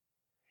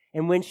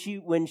 And when she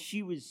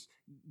was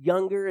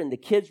younger and the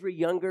kids were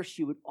younger,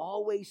 she would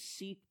always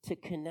seek to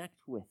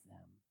connect with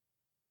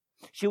them.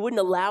 She wouldn't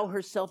allow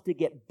herself to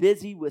get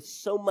busy with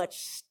so much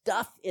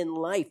stuff in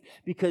life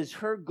because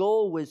her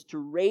goal was to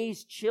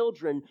raise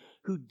children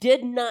who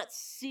did not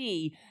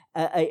see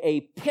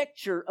a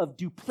picture of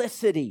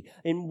duplicity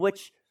in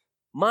which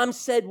mom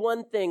said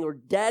one thing or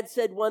dad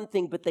said one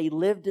thing, but they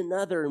lived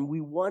another. And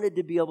we wanted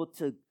to be able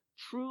to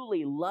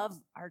truly love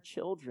our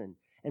children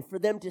and for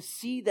them to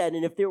see that.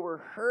 And if there were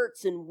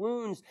hurts and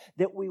wounds,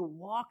 that we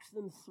walked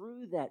them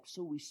through that.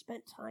 So we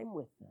spent time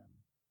with them.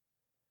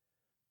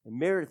 And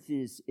Meredith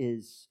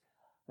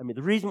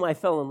the reason why I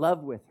fell in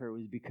love with her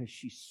was because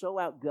she's so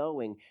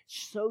outgoing,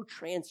 so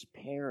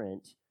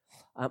transparent.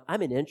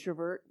 I'm an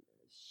introvert,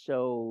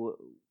 so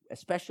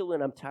especially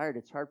when I'm tired,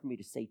 it's hard for me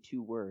to say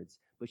 2 words.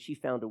 But she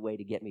found a way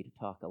to get me to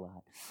talk a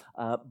lot.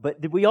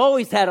 But we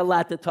always had a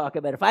lot to talk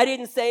about. If I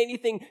didn't say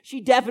anything, she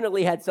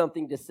definitely had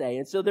something to say.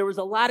 And so there was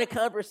a lot of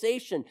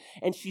conversation.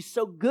 And she's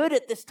so good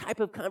at this type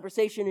of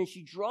conversation. And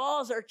she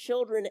draws our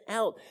children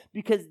out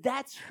because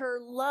that's her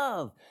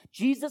love.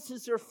 Jesus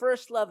is her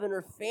first love in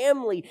her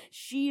family.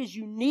 She is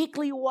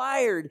uniquely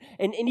wired,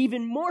 and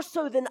even more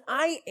so than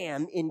I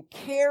am, in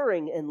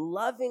caring and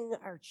loving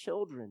our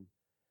children.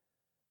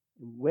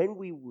 And when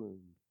we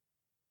wound,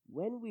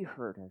 when we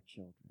hurt our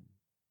children,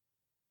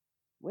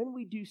 when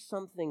we do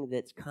something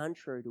that's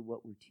contrary to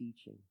what we're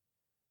teaching,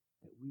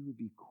 that we would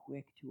be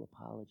quick to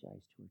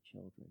apologize to our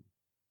children.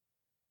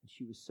 And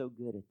she was so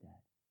good at that.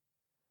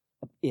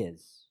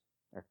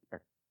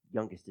 Our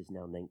youngest is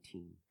now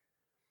 19.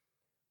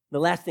 The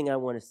last thing I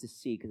want us to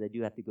see, because I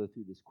do have to go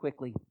through this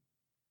quickly,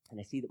 and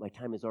I see that my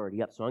time is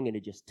already up, so I'm going to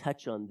just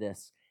touch on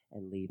this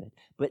and leave it.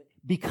 But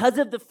because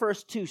of the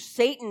first 2,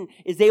 Satan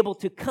is able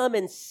to come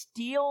and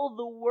steal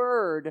the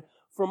word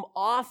from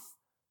off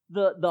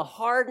the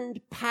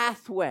hardened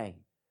pathway.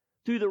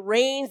 Through the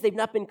rains, they've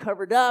not been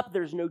covered up.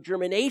 There's no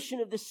germination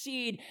of the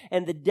seed.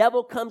 And the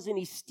devil comes and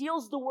he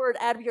steals the word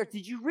out of your earth.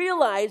 Did you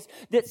realize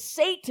that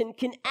Satan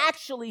can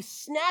actually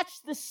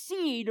snatch the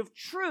seed of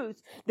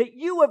truth that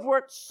you have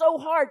worked so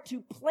hard to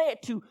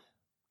plant, to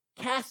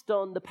cast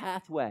on the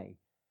pathway?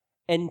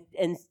 And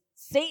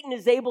Satan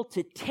is able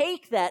to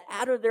take that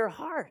out of their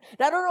heart.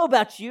 Now, I don't know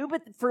about you,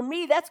 but for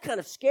me, that's kind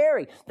of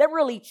scary. That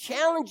really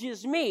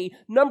challenges me.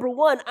 Number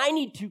one, I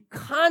need to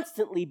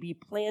constantly be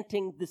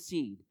planting the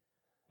seed.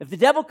 If the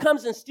devil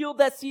comes and steals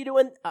that seed,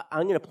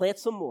 I'm going to plant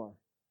some more.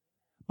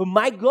 But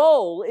my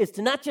goal is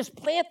to not just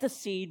plant the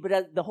seed,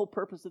 but the whole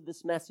purpose of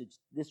this message,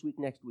 this week,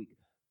 next week,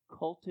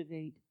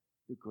 cultivate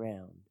the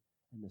ground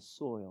and the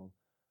soil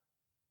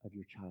of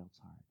your child's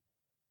heart.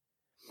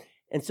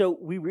 And so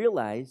we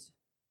realize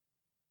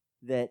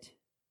that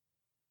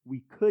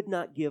we could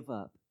not give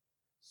up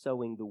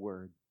sowing the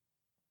word.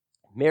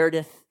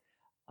 Meredith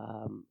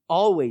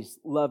always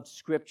loved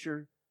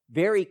Scripture,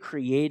 very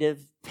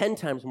creative, 10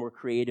 times more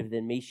creative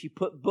than me. She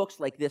put books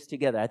like this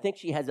together. I think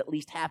she has at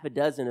least half a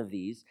dozen of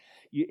these.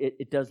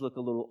 It does look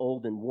a little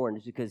old and worn.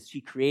 It's because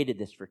she created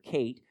this for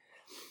Kate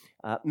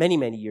many,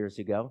 many years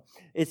ago.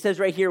 It says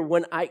right here,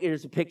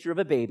 there's a picture of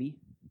a baby,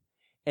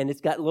 and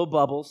it's got little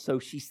bubbles, so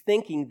she's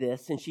thinking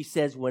this, and she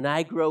says, when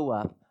I grow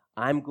up,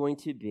 I'm going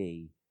to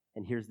be,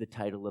 and here's the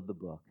title of the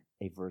book,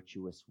 A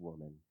Virtuous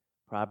Woman.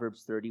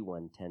 Proverbs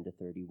 31,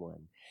 10-31.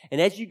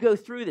 And as you go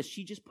through this,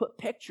 she just put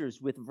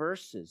pictures with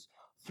verses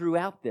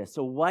throughout this.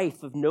 A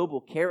wife of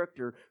noble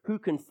character who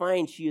can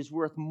find she is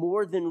worth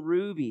more than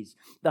rubies.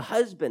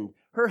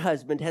 Her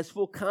husband has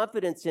full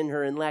confidence in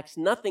her and lacks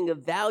nothing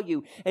of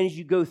value. And as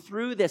you go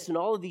through this and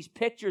all of these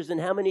pictures,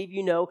 and how many of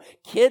you know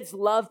kids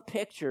love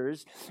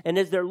pictures, and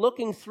as they're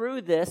looking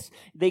through this,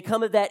 they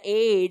come of that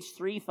age,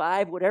 3,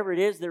 5, whatever it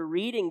is, they're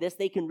reading this,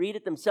 they can read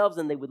it themselves,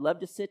 and they would love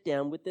to sit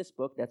down with this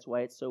book. That's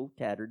why it's so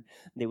tattered.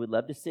 They would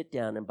love to sit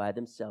down, and by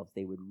themselves,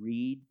 they would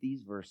read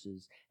these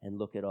verses and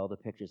look at all the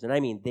pictures. And I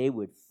mean, they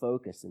would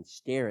focus and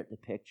stare at the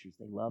pictures.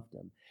 They loved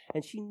them.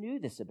 And she knew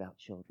this about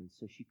children,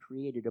 so she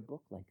created a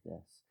book like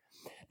this.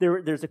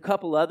 There's a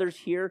couple others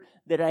here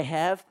that I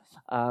have,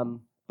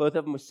 both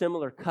of them with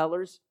similar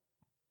colors.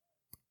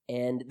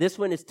 And this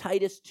one is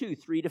Titus 2,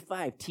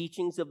 3-5,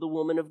 teachings of the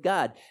woman of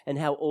God, and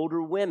how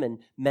older women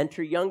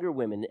mentor younger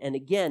women. And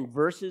again,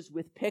 verses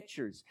with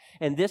pictures.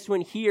 And this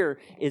one here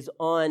is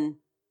on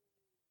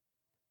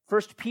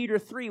 1 Peter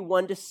 3,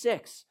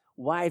 1-6.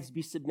 Wives,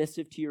 be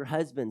submissive to your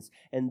husbands,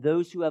 and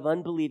those who have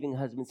unbelieving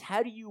husbands.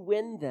 How do you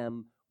win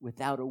them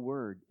without a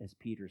word, as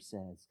Peter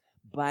says?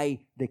 By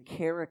the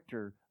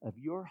character of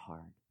your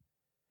heart.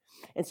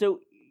 And so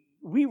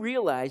we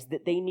realized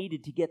that they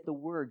needed to get the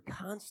word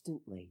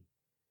constantly.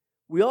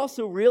 We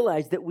also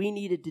realized that we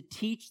needed to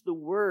teach the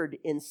word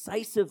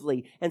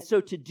incisively. And so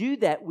to do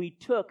that, we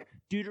took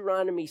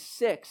Deuteronomy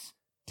 6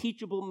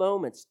 teachable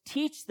moments.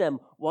 Teach them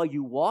while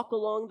you walk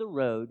along the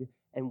road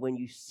and when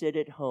you sit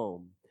at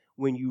home,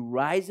 when you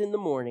rise in the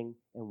morning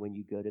and when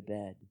you go to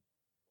bed.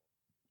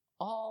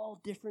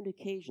 All different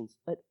occasions,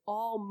 at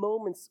all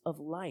moments of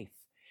life.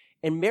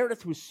 And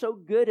Meredith was so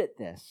good at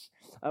this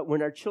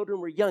when our children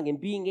were young,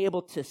 and being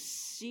able to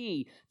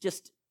see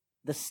just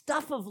the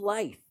stuff of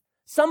life.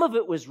 Some of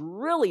it was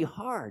really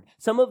hard.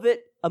 Some of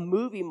it a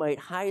movie might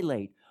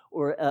highlight.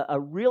 or a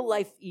real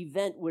life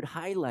event would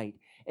highlight.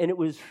 And it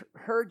was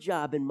her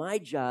job and my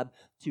job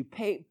to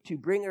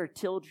bring our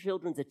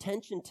children's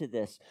attention to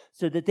this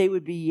so that they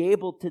would be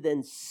able to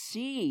then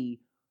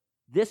see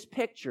this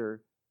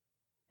picture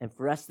and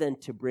for us then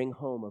to bring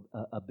home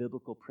a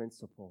biblical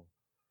principle.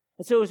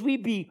 And so as we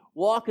be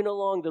walking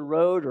along the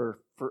road, or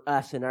for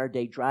us in our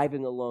day,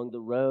 driving along the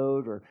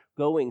road or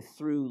going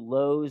through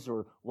Lowe's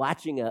or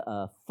watching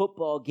a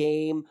football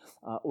game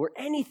or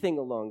anything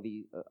along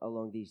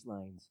these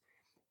lines,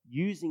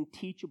 using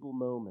teachable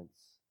moments.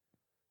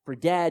 For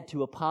Dad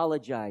to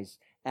apologize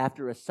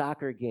after a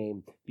soccer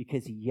game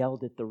because he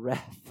yelled at the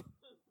ref.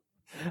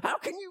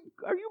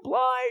 Are you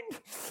blind?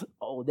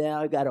 Oh,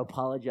 now I got to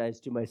apologize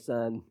to my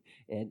son,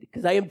 and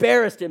because I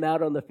embarrassed him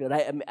out on the field.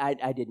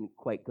 I didn't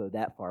quite go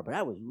that far, but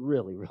I was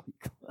really, really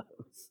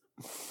close.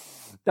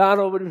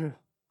 Donald would,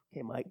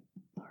 okay, Mike,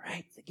 all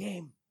right, it's a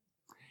game.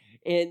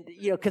 And,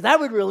 because I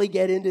would really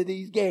get into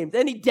these games.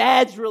 Any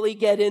dads really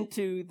get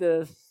into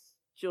the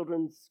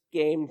children's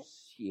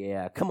games?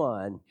 Yeah, come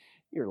on.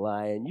 You're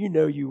lying.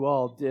 You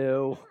all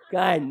do.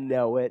 I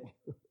know it.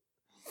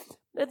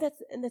 That's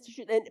the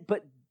truth.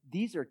 But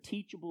these are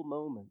teachable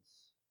moments.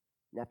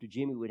 And after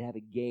Jimmy would have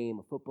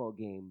a football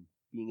game,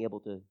 being able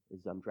to,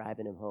 as I'm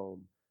driving him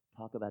home,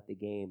 talk about the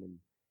game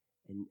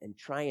and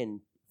try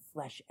and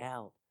flesh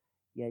out.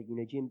 Yeah,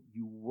 Jim,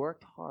 you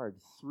worked hard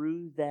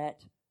through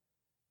that.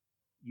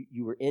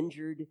 You were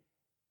injured,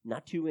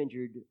 not too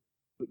injured,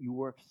 but you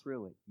worked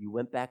through it. You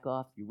went back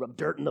off, you rubbed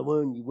dirt in the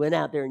wound, you went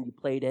out there and you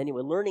played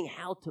anyway, learning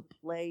how to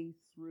play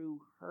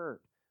through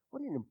hurt.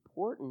 What an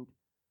important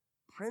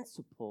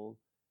principle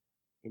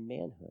in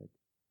manhood.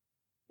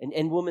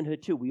 And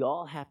womanhood too. We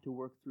all have to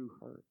work through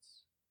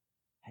hurts.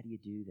 How do you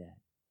do that?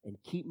 And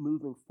keep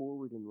moving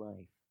forward in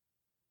life.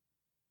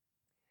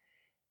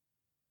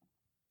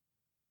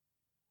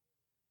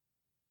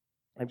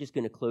 I'm just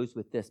going to close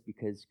with this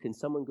because can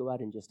someone go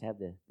out and just have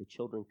the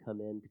children come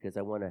in? Because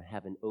I want to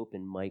have an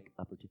open mic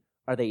opportunity.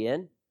 Are they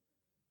in?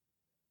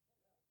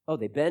 Oh,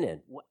 they've been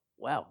in.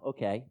 Wow,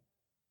 okay.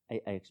 I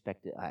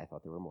expected, I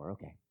thought there were more.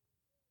 Okay.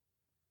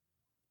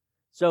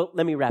 So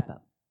let me wrap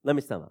up. Let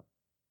me sum up.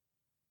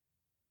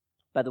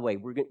 By the way,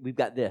 we've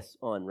got this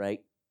on,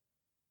 right?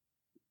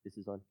 This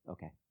is on?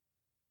 Okay.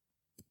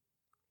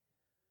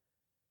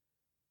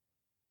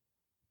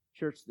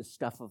 Church, the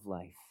stuff of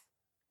life,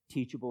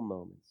 teachable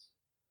moments.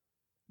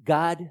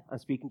 God, I'm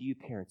speaking to you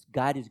parents,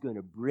 God is going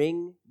to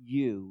bring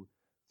you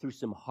through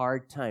some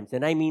hard times.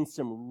 And I mean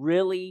some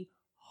really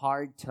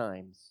hard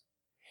times.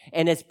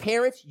 And as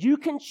parents, you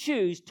can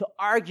choose to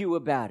argue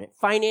about it.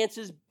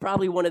 Finances,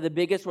 probably one of the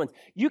biggest ones.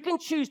 You can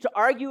choose to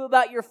argue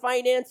about your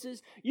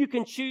finances. You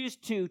can choose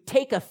to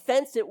take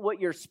offense at what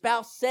your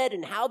spouse said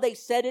and how they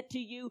said it to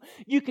you.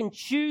 You can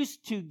choose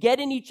to get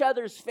in each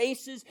other's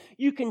faces.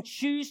 You can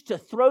choose to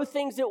throw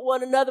things at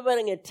one another. But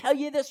I'm going to tell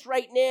you this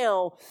right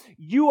now.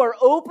 You are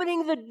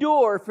opening the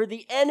door for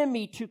the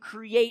enemy to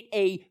create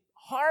a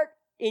heart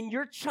in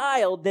your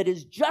child that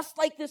is just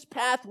like this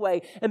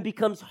pathway and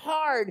becomes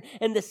hard,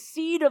 and the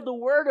seed of the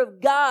Word of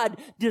God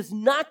does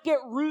not get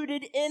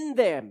rooted in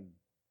them.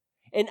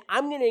 And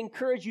I'm going to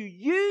encourage you,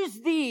 use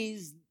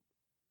these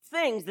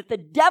things that the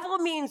devil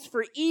means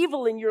for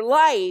evil in your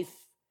life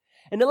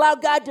and allow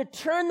God to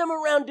turn them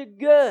around to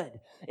good.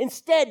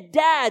 Instead,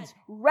 dads,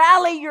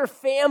 rally your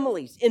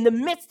families in the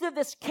midst of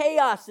this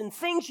chaos and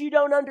things you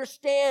don't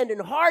understand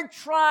and hard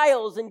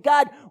trials. And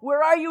God,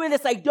 where are you in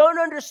this? I don't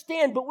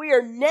understand, but we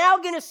are now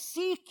going to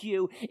seek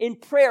you in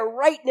prayer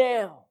right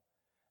now.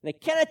 And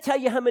I cannot tell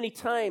you how many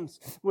times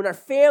when our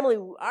family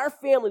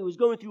was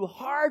going through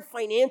hard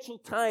financial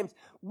times,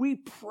 we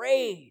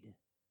prayed.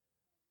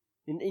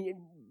 And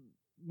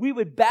we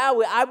would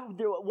bow.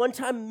 One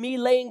time, me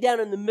laying down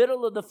in the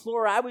middle of the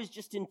floor, I was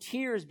just in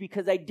tears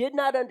because I did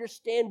not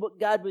understand what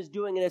God was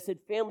doing. And I said,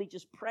 family,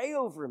 just pray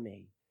over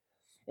me.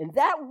 And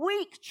that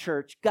week,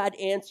 church, God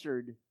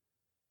answered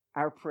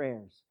our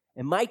prayers.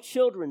 And my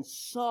children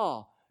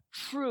saw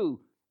true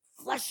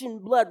flesh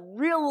and blood,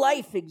 real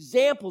life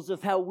examples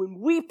of how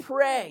when we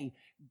pray,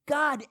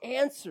 God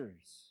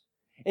answers.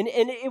 And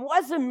it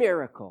was a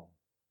miracle.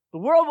 The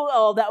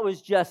world, that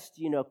was just,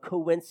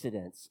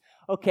 coincidence.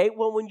 Okay,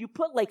 well, when you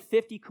put like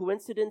 50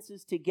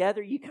 coincidences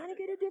together, you kind of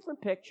get a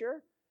different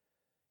picture.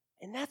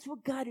 And that's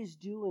what God is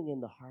doing in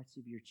the hearts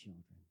of your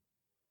children.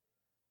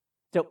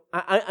 So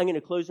I'm going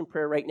to close in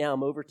prayer right now.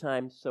 I'm over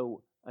time,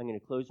 so I'm going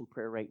to close in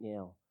prayer right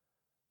now.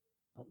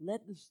 But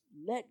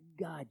let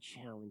God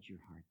challenge your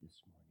heart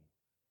this morning.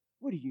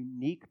 What a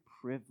unique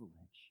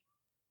privilege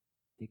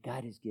that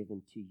God has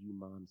given to you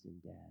moms and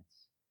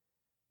dads.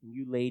 And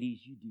you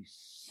ladies, you do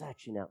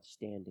such an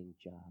outstanding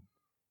job.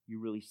 You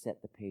really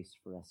set the pace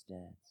for us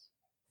dads.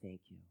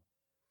 Thank you.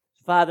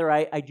 Father,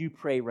 I do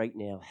pray right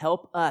now.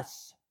 Help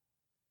us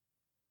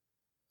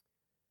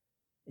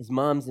as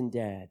moms and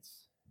dads.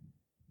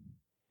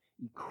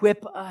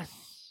 Equip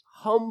us.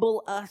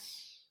 Humble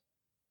us.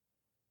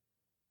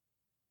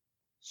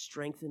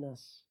 Strengthen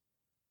us.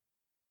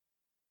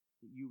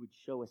 That you would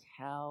show us,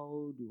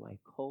 how do I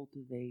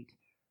cultivate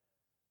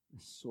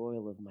the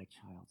soil of my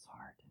child's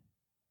heart?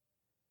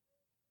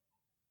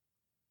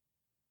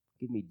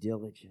 Give me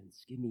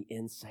diligence. Give me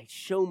insight.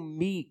 Show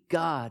me,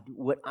 God,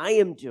 what I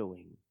am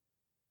doing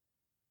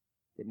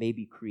that may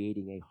be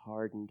creating a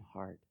hardened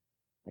heart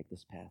like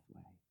this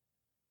pathway.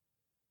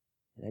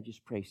 And I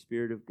just pray,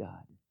 Spirit of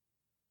God,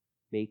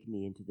 make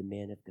me into the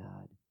man of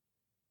God.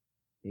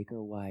 Make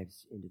our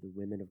wives into the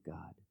women of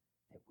God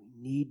that we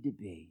need to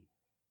be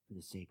for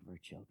the sake of our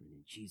children.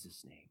 In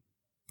Jesus' name,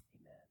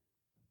 amen.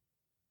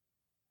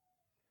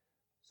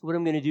 So what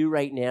I'm going to do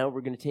right now,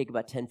 we're going to take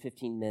about 10,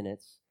 15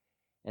 minutes.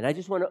 And I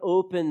just want to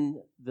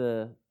open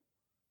the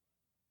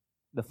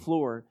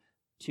floor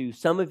to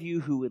some of you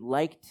who would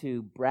like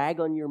to brag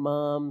on your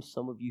mom,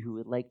 some of you who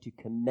would like to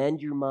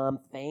commend your mom,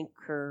 thank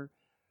her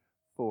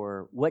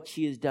for what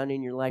she has done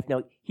in your life.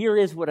 Now, here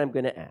is what I'm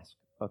going to ask,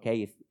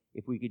 okay,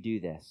 if we could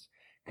do this.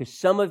 Because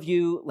some of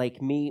you,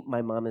 like me,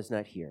 my mom is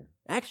not here.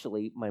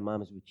 Actually, my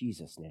mom is with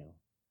Jesus now,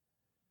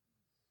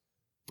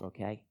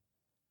 okay?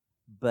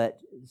 But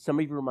some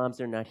of your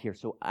moms are not here.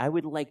 So I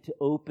would like to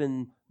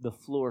open the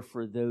floor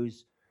for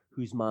those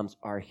whose moms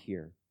are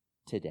here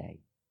today,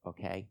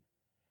 okay?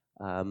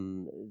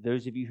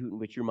 Those of you in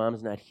which your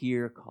mom's not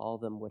here, call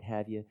them, what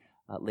have you,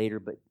 later.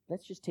 But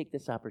let's just take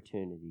this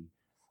opportunity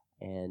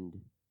and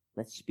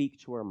let's speak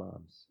to our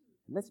moms.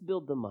 And let's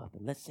build them up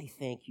and let's say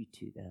thank you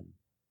to them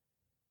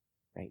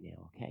right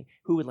now, okay?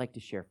 Who would like to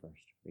share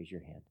first? Raise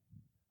your hand.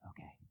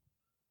 Okay.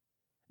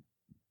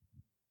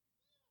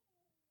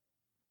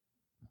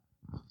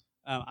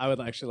 I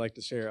would actually like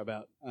to share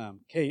about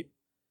Kate,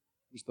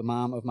 who's the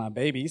mom of my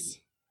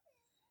babies.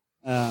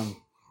 And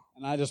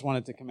I just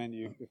wanted to commend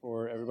you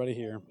before everybody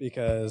here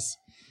because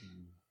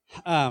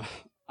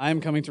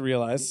I'm coming to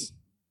realize,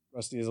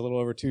 Rusty is a little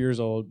over 2 years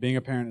old, being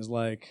a parent is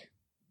like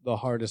the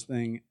hardest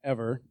thing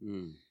ever.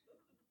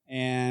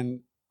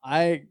 And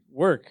I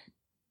work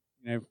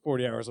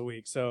 40 hours a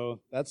week, so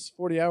that's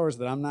 40 hours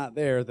that I'm not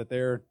there, that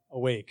they're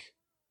awake.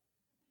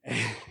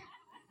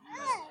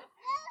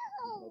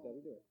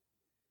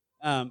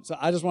 So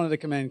I just wanted to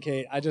commend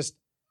Kate. I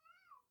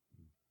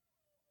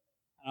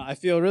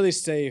feel really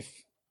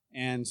safe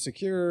and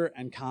secure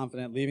and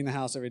confident leaving the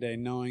house every day,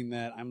 knowing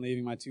that I'm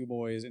leaving my two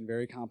boys in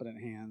very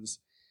competent hands.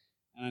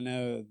 And I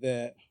know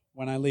that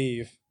when I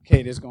leave,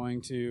 Kate is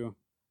going to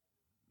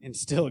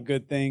instill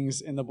good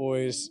things in the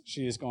boys.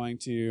 She is going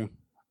to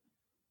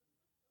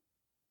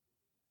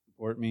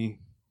support me.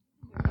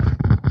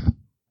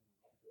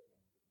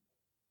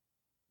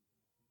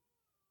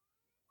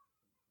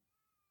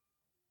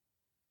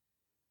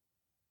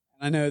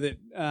 I know that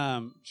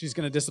she's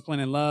going to discipline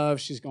in love.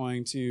 She's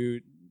going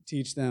to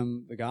teach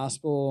them the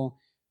gospel.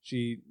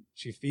 She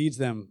feeds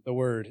them the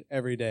word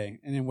every day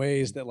and in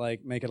ways that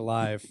make it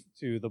alive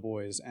to the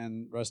boys.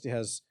 And Rusty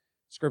has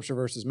scripture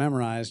verses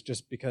memorized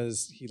just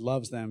because he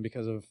loves them,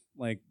 because of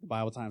the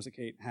Bible times that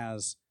Kate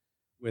has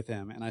with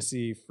him. And I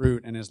see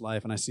fruit in his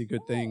life, and I see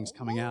good things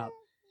coming out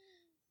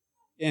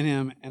in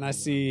him. And I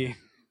see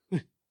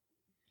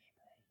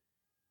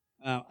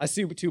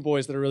two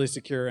boys that are really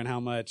secure in how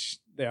much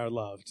they are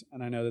loved.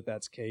 And I know that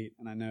that's Kate,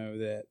 and I know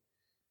that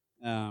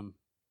our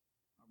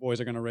boys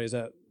are going to raise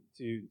up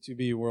to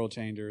be world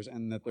changers,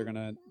 and that they're going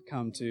to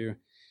come to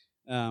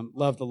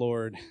love the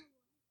Lord.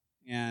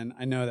 And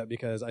I know that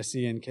because I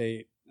see in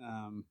Kate,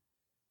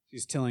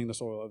 she's tilling the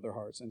soil of their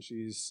hearts, and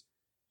she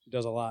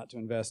does a lot to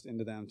invest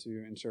into them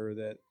to ensure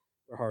that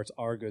their hearts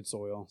are good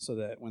soil, so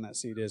that when that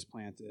seed is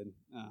planted,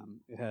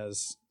 it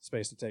has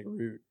space to take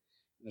root.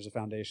 There's a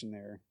foundation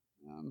there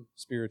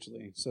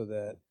spiritually, so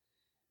that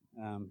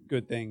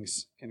good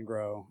things can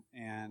grow.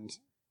 And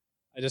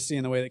I just see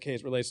in the way that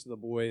Kate relates to the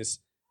boys,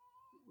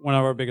 one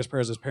of our biggest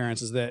prayers as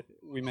parents is that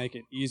we make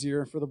it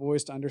easier for the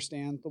boys to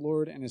understand the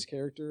Lord and His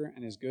character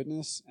and His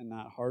goodness, and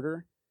not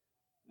harder.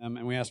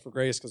 And we ask for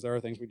grace because there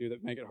are things we do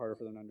that make it harder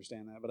for them to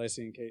understand that. But I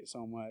see in Kate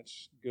so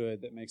much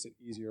good that makes it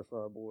easier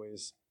for our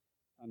boys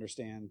to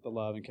understand the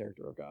love and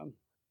character of God.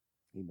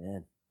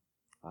 Amen.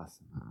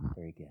 Awesome.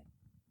 Very good.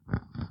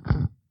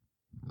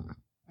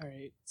 All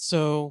right.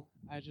 So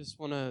I just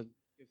want to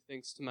give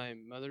thanks to my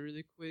mother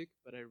really quick,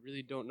 but I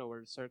really don't know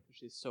where to start because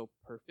she's so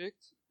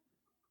perfect.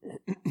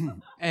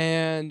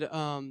 And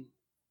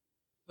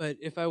but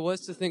if I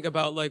was to think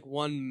about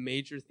one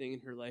major thing in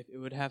her life, it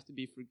would have to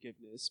be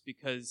forgiveness,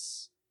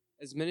 because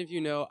as many of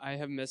you know, I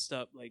have messed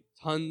up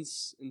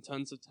tons and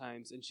tons of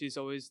times, and she's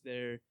always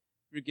there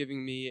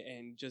forgiving me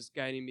and just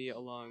guiding me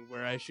along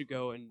where I should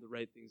go and the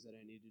right things that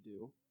I need to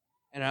do.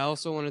 And I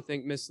also want to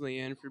thank Miss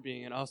Leanne for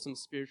being an awesome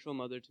spiritual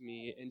mother to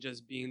me and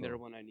just being there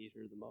when I need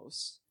her the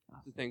most.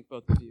 Awesome. So thank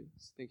both of you.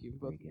 Thank you,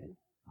 both of you.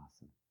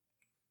 Awesome.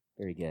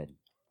 Very good.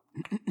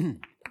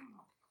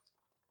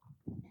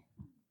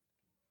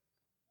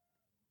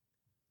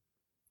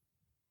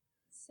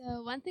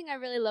 So one thing I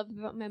really love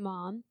about my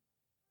mom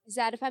is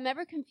that if I'm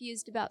ever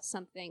confused about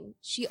something,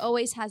 she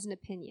always has an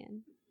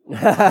opinion.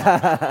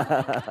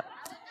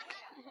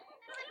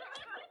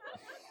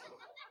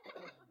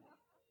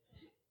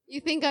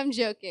 You think I'm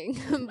joking,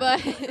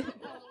 but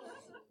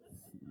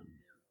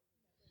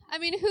I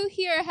mean, who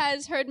here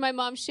has heard my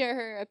mom share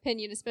her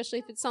opinion, especially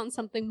if it's on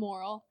something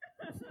moral?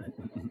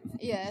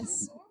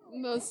 Yes,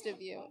 most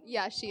of you.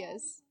 Yeah, she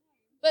is.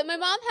 But my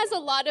mom has a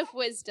lot of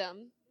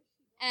wisdom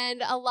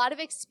and a lot of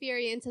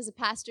experience as a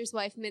pastor's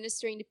wife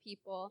ministering to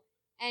people.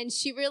 And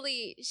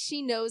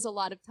she knows a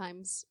lot of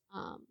times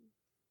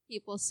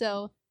people.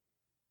 So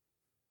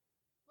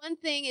one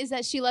thing is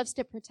that she loves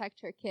to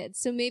protect her kids.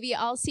 So maybe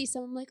I'll see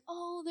someone like,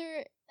 oh,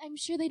 I'm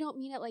sure they don't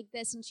mean it like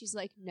this. And she's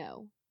like,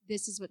 no,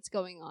 this is what's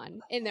going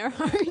on in their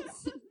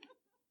hearts.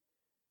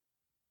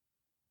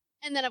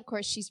 And then, of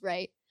course, she's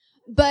right.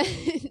 But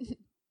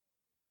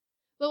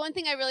one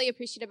thing I really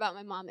appreciate about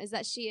my mom is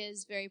that she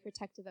is very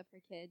protective of her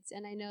kids.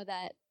 And I know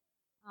that,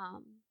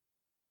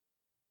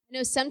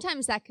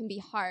 sometimes that can be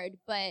hard,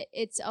 but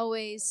it's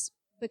always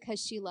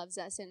because she loves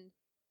us. And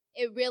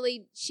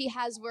she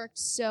has worked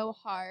so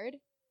hard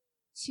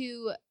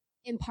to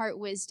impart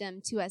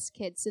wisdom to us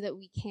kids so that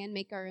we can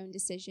make our own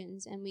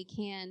decisions and we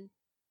can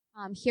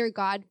hear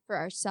God for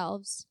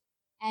ourselves.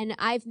 And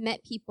I've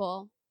met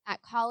people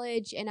at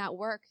college and at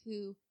work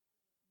who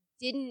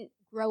didn't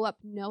grow up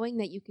knowing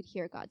that you could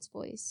hear God's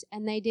voice,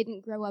 and they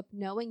didn't grow up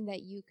knowing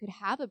that you could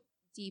have a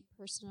deep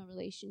personal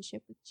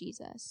relationship with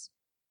Jesus.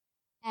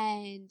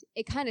 And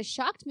it kind of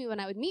shocked me when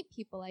I would meet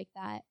people like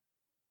that.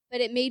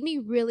 But it made me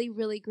really,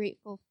 really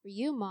grateful for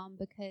you, Mom,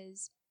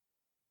 because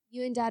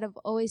you and Dad have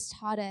always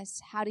taught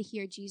us how to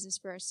hear Jesus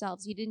for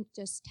ourselves. You didn't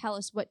just tell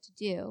us what to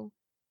do.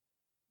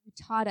 You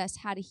taught us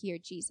how to hear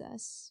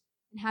Jesus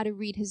and how to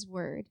read his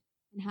word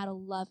and how to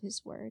love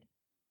his word.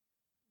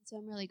 And so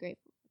I'm really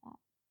grateful for that.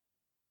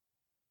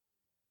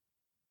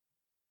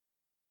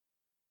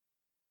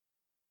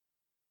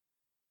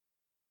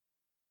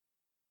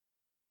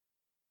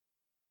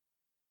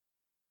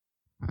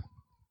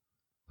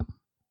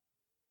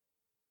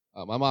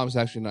 My mom's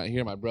actually not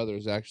here. My brother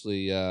is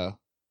actually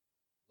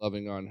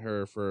loving on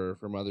her for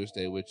Mother's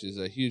Day, which is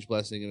a huge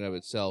blessing in and of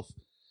itself.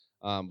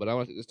 But I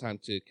want to take this time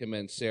to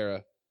commend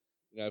Sarah.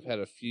 I've had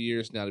a few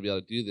years now to be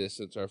able to do this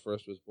since our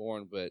first was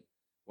born. But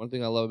one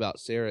thing I love about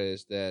Sarah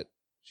is that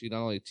she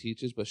not only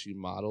teaches, but she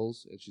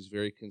models, and she's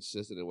very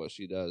consistent in what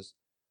she does.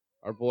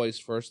 Our boys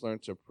first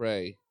learned to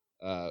pray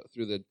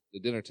through the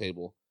dinner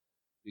table,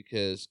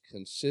 because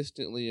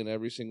consistently and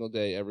every single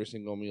day, every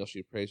single meal,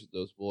 she prays with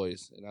those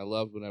boys. And I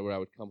loved whenever I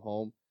would come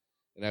home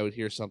and I would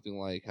hear something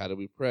like, how do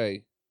we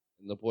pray?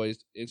 And the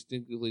boys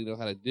instinctively know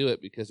how to do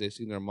it because they've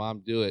seen their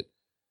mom do it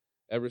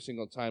every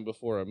single time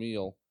before a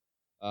meal.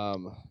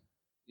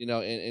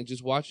 And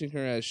just watching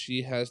her as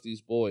she has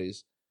these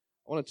boys,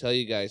 I want to tell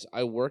you guys,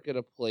 I work at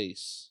a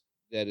place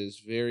that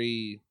is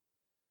very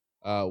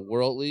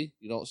worldly.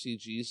 You don't see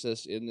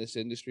Jesus in this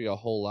industry a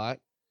whole lot.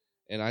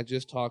 And I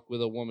just talked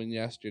with a woman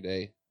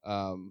yesterday,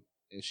 and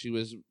she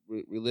was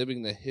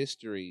reliving the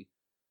history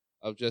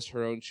of just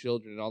her own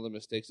children and all the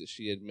mistakes that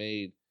she had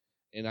made.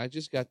 And I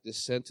just got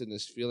this sense and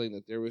this feeling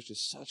that there was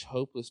just such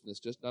hopelessness,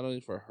 just not only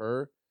for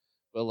her,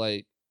 but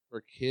like for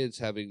kids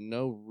having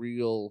no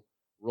real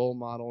role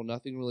model,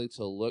 nothing really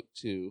to look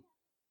to.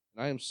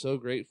 And I am so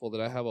grateful that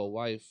I have a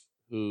wife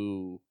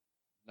who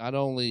not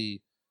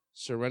only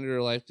surrendered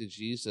her life to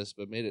Jesus,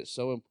 but made it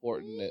so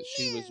important that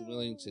she was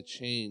willing to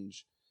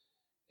change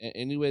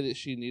any way that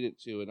she needed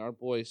to. And our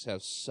boys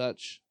have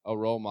such a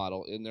role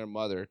model in their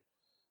mother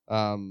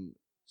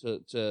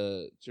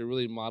to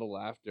really model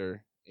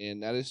after.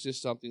 And that is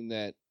just something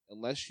that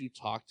unless you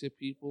talk to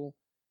people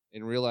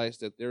and realize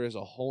that there is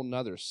a whole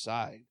nother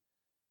side,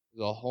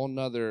 there's a whole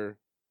nother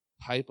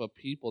type of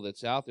people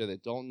that's out there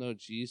that don't know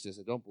Jesus,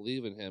 that don't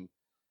believe in him,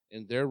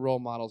 and they're role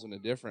models in a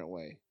different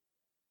way.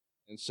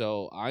 And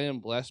so I am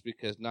blessed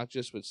because not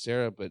just with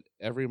Sarah, but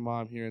every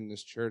mom here in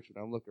this church,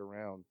 when I look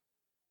around,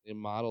 they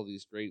model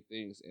these great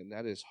things, and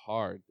that is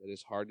hard. That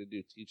is hard to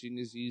do. Teaching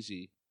is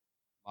easy.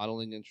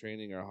 Modeling and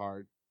training are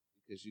hard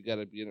because you got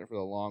to be in it for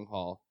the long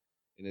haul,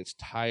 and it's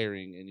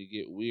tiring, and you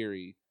get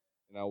weary.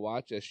 And I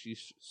watch as she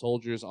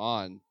soldiers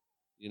on,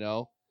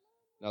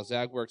 Now,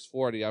 Zach works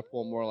 40. I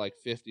pull more like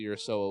 50 or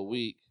so a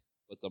week.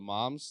 But the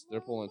moms,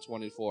 they're pulling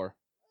 24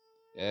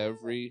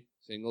 every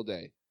single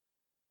day.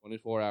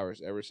 24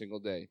 hours every single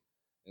day.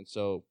 And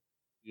so,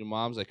 you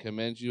moms, I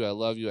commend you. I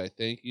love you. I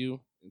thank you.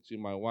 And to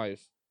my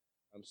wife,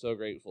 I'm so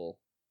grateful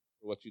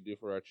for what you do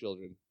for our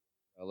children.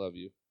 I love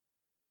you.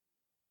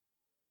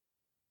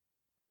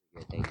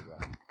 Yeah, thank you,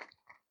 Rob.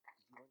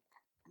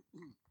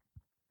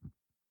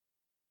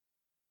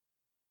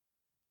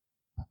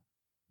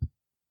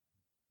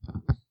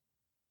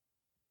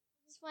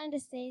 Just wanted to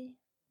say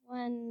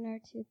one or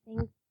two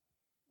things.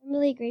 I'm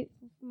really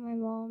grateful for my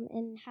mom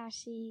and how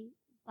she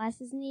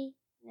blesses me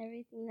and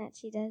everything that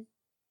she does.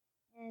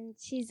 And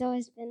she's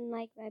always been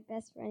like my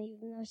best friend,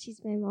 even though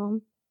she's my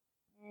mom.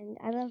 And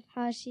I love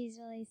how she's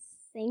really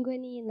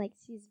sanguine and like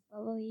she's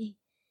bubbly.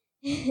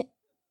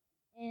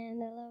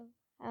 And I love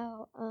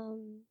how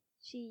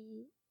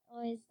she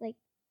always like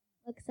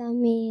looks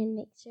on me and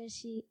makes sure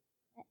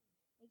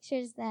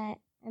that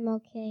I'm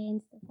okay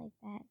and stuff like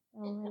that.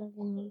 So I love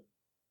you, Mom.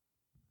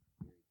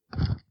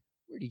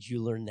 Where did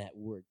you learn that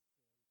word?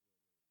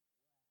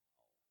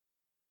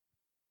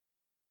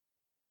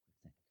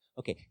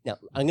 Okay, now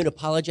I'm going to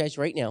apologize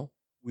right now.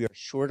 We are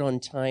short on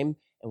time,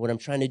 and what I'm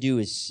trying to do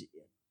is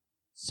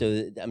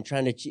So I'm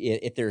trying to,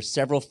 if there are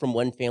several from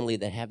one family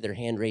that have their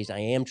hand raised, I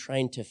am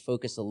trying to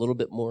focus a little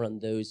bit more on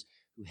those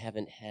who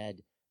haven't had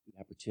the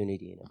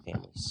opportunity in a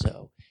family.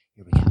 So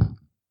here we go. I'm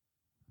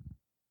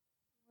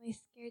really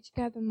scared to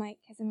grab the mic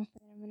because I'm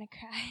afraid I'm going to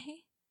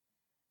cry.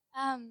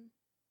 I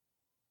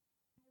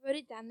wrote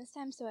it down this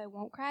time so I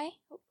won't cry,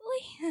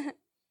 hopefully.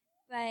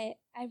 But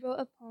I wrote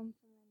a poem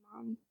for my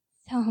mom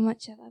to tell how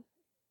much I love her.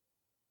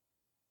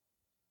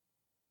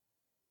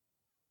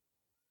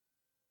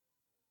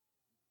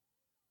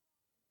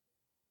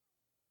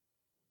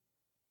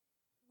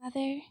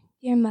 Mother,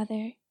 dear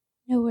mother,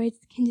 no words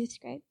can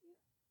describe you.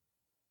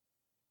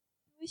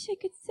 I wish I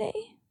could say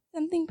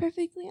something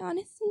perfectly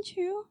honest and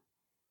true,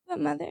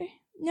 but mother,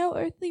 no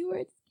earthly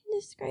words can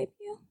describe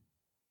you.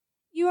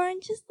 You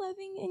aren't just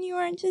loving and you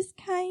aren't just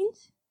kind.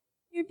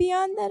 You're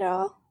beyond that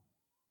all.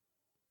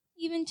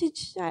 Even to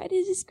try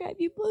to describe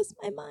you blows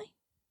my mind.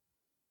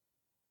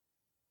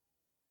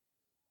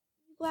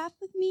 You laugh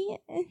with me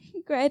and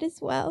cried as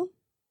well.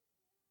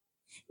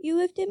 You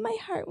lifted my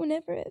heart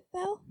whenever it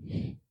fell.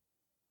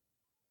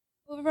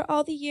 Over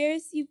all the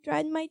years, you've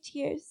dried my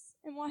tears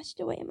and washed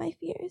away my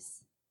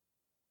fears.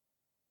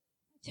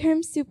 The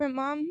term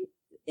supermom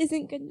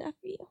isn't good enough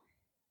for you.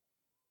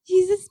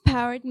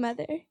 Jesus-powered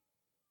mother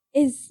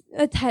is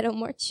a title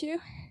more true.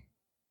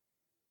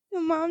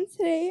 So, Mom,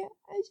 today,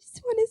 I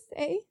just want to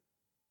say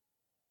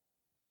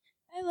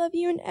I love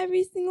you in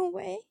every single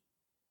way.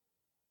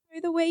 For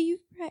the way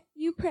you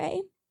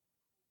pray.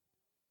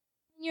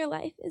 And your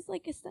life is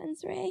like a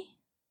sun's ray.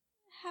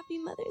 Happy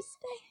Mother's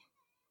Day.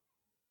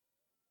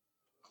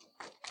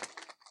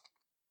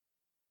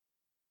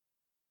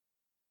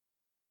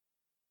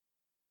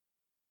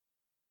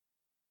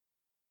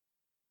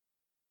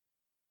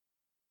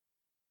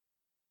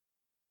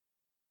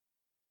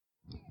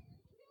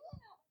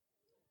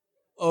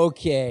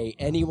 Okay,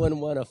 anyone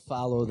want to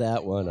follow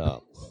that one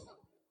up?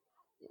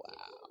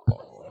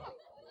 Wow.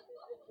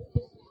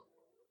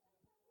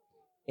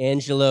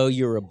 Angelo,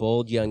 you're a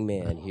bold young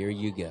man. Here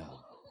you go.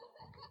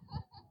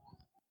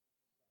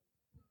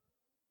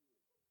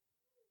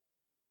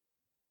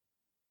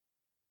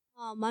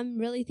 I'm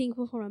really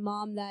thankful for my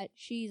mom that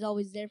she's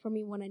always there for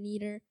me when I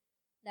need her.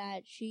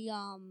 That she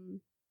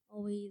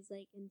always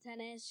like in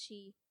tennis.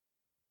 She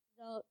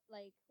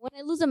like when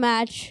I lose a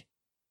match,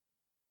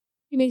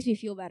 she makes me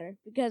feel better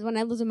because when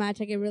I lose a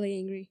match, I get really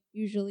angry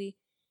usually,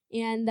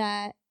 and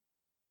that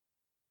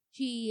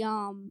she's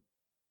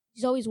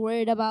always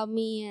worried about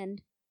me,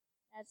 and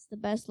that's the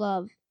best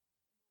love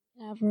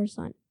to have for her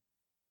son.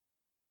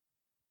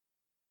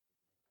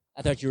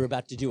 I thought you were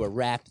about to do a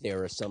rap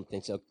there or something.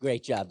 So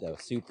great job, though.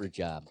 Super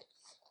job.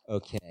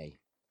 Okay.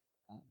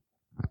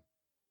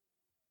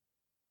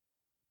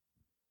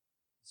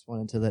 Just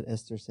wanted to let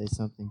Esther say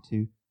something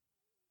too.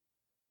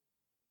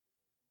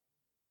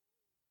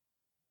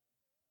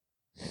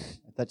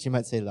 I thought she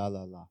might say la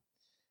la la.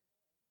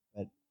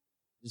 But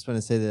I just want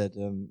to say that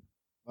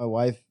my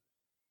wife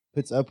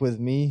puts up with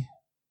me.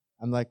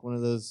 I'm like one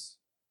of those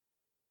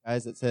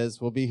guys that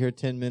says, we'll be here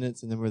 10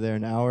 minutes and then we're there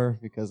an hour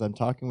because I'm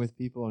talking with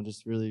people. I'm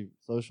just really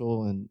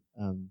social. And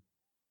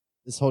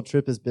this whole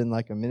trip has been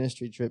like a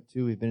ministry trip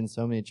too. We've been in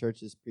so many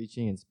churches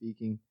preaching and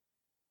speaking.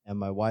 And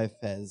my wife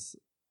has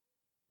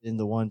been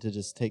the one to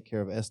just take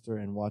care of Esther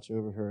and watch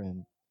over her.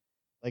 And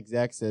like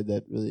Zach said,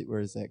 that really,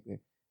 where Zach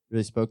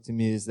really spoke to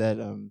me is that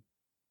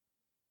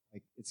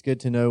like it's good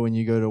to know when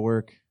you go to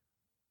work,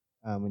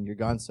 when you're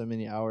gone so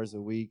many hours a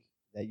week,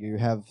 that you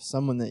have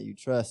someone that you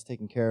trust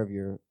taking care of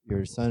your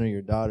son or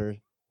your daughter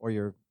or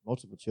your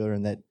multiple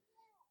children.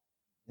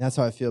 That's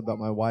how I feel about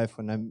my wife.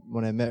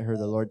 When I met her,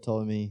 the Lord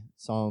told me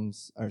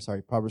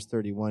Proverbs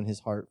 31,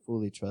 his heart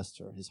fully trusts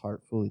her. His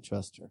heart fully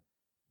trusts her.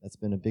 That's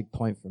been a big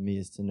point for me,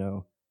 is to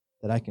know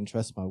that I can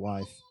trust my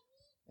wife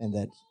and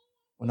that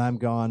when I'm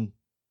gone,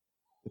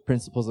 the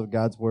principles of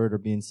God's word are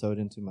being sowed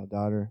into my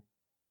daughter.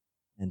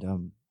 And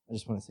I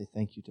just want to say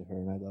thank you to her,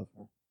 and I love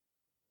her.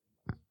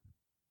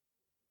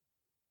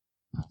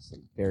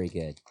 Awesome. Very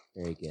good.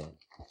 Very good.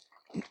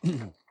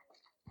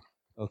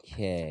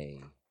 Okay.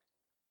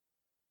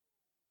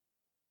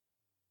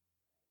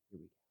 Here we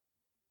go.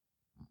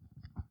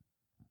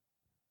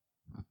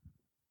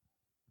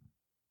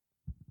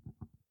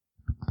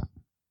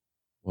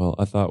 Well,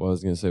 I thought what I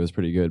was going to say was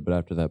pretty good, but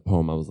after that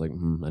poem, I was like,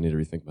 I need to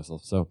rethink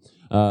myself. So,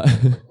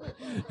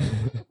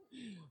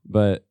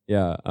 but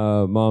yeah,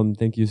 Mom,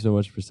 thank you so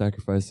much for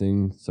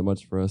sacrificing so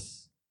much for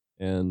us,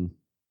 and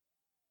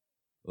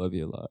I love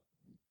you a lot.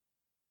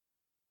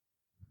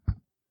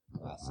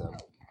 Awesome.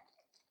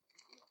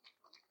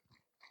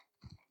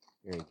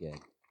 Very good.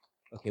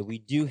 Okay, we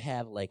do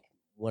have like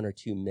 1 or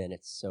 2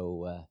 minutes,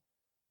 so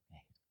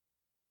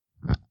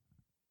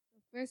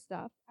First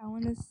off, I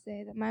want to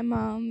say that my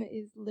mom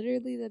is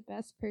literally the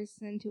best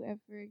person to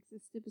ever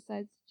existed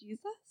besides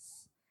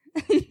Jesus.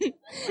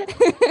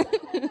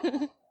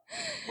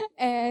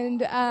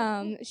 And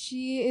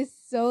she is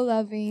so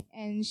loving,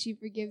 and she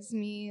forgives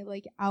me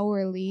like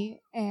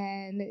hourly,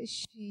 and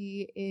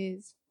she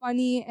is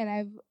funny, and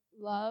I've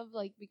loved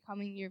like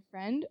becoming your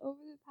friend over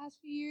the past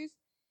few years.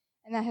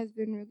 and that has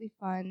been really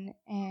fun,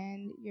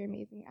 and you're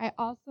amazing. I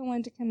also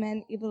want to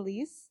commend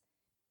Evelise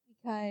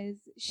because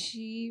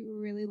she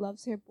really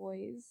loves her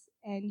boys,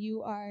 and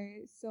you are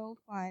so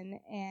fun,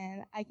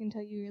 and I can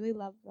tell you really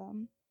love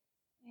them,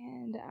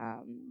 and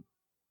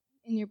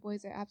your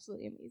boys are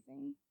absolutely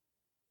amazing.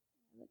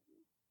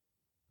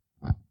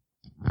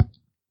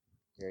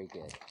 Very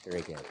good.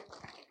 Very good.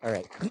 All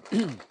right.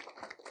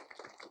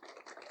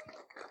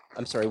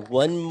 I'm sorry,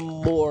 one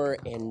more,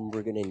 and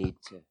we're going to need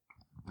to.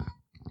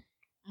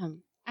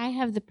 I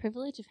have the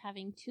privilege of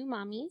having two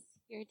mommies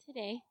here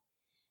today,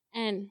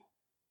 and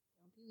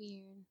don't be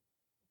weird.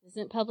 This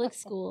isn't public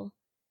school.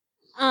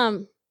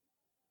 But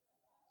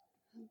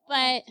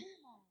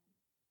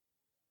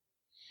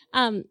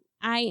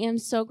I am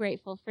so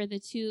grateful for the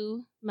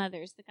two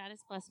mothers that God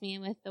has blessed me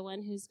with, the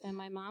one who's been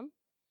my mom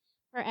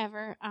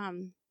forever.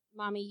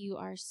 Mommy, you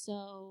are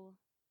so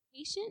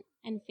patient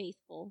and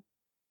faithful,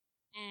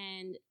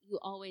 and you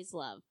always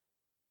love.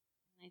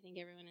 And I think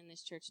everyone in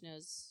this church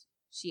knows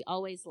she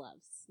always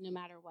loves, no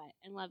matter what.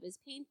 And love is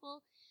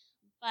painful,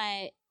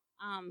 but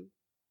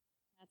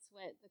that's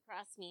what the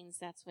cross means.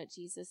 That's what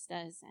Jesus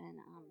does. And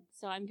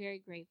so I'm very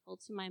grateful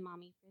to my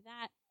mommy for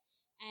that.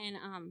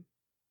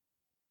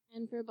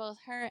 And for both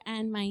her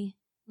and my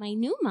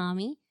new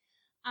mommy.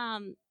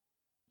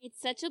 It's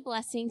such a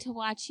blessing to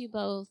watch you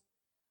both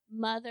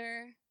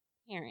mother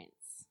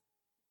parents.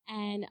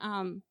 And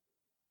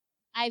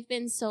I've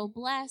been so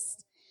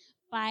blessed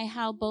by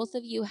how both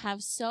of you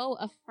have so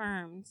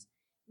affirmed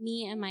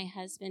me and my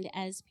husband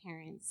as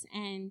parents,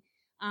 and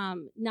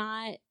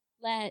not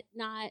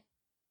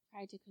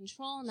tried to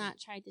control, not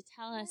tried to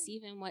tell us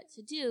even what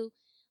to do.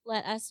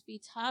 Let us be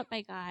taught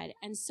by God,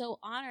 and so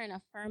honor and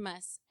affirm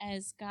us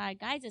as God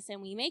guides us.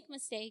 And we make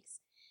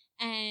mistakes,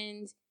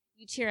 and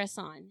you cheer us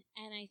on.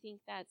 And I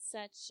think that's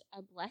such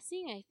a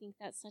blessing. I think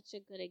that's such a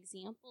good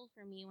example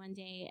for me one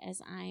day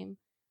as I'm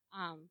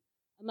a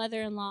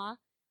mother-in-law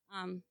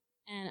and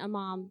a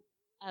mom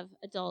of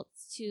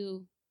adults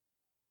to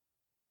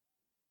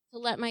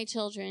let my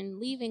children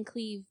leave and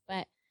cleave,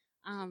 but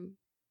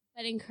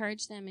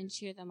encourage them and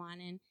cheer them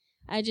on. And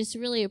I just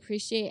really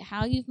appreciate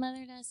how you've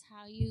mothered us,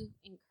 how you've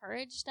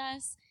encouraged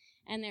us.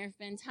 And there have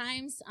been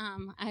times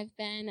I've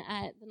been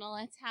at the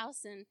Nolet's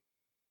house, and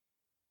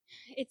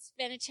it's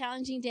been a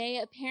challenging day,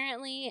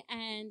 apparently.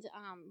 And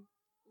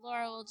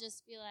Laura will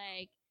just be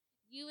like,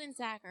 you and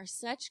Zach are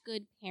such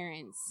good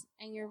parents,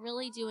 and you're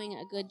really doing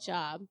a good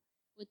job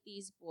with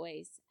these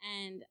boys.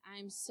 And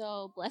I'm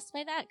so blessed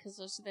by that, because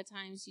those are the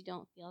times you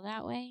don't feel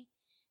that way.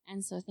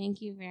 And so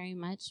thank you very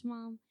much,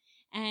 Mom.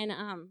 And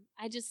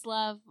I just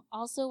love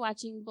also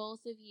watching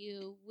both of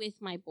you with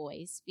my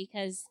boys,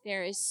 because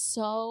there is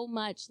so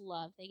much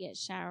love. They get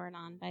showered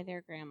on by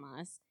their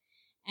grandmas.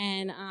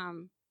 And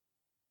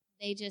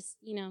they just,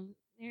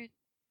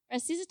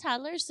 Rusty's a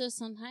toddler, so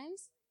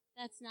sometimes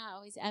that's not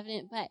always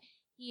evident, but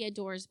he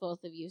adores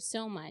both of you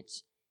so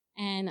much.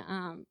 And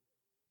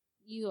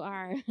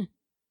you're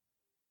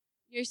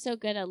so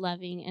good at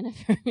loving and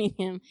affirming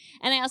him.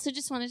 And I also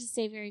just wanted to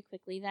say very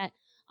quickly that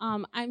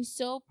I'm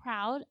so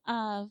proud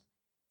of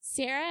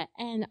Sarah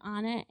and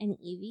Anna and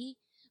Evie,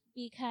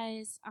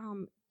 because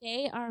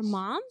they are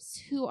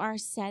moms who are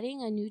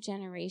setting a new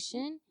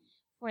generation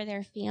for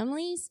their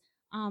families.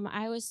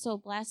 I was so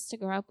blessed to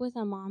grow up with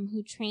a mom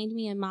who trained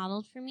me and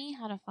modeled for me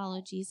how to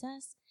follow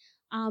Jesus.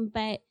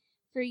 But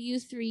for you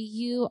three,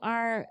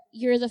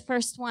 you're the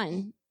first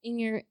one in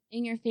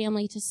your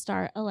family to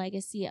start a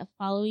legacy of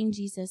following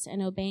Jesus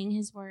and obeying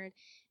his word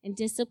and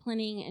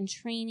disciplining and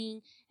training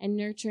and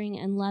nurturing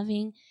and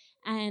loving.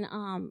 And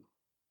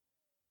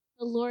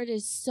the Lord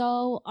is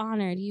so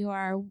honored. You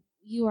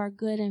are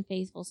good and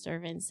faithful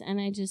servants. And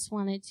I just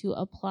wanted to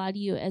applaud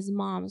you as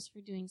moms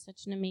for doing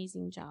such an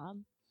amazing job.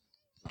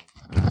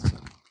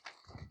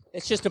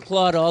 Let's just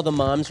applaud all the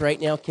moms right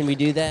now. Can we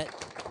do that?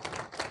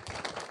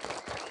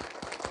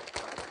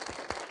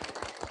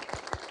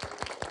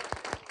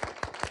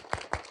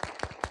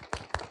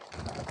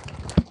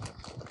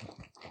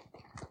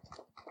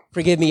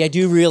 Forgive me, I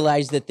do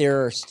realize that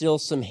there are still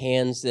some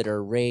hands that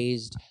are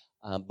raised,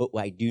 but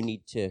I do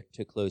need to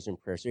close in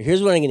prayer. So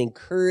here's what I'm going to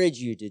encourage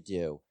you to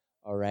do,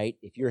 all right?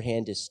 If your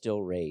hand is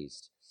still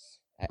raised,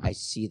 I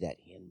see that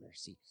hand,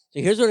 Mercy.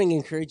 So here's what I'm going to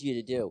encourage you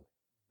to do.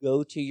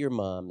 Go to your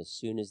mom as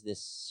soon as this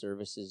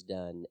service is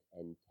done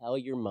and tell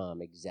your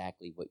mom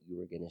exactly what you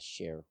were going to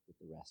share with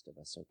the rest of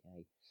us,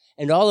 okay?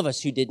 And all of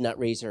us who did not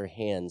raise our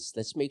hands,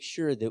 let's make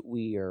sure that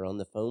we are on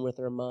the phone with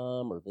our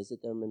mom or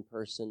visit them in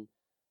person.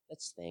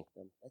 Let's thank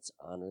them. Let's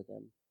honor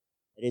them.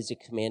 It is a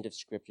command of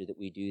Scripture that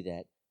we do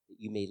that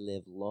you may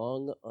live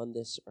long on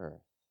this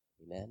earth.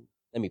 Amen?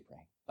 Let me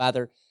pray.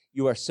 Father,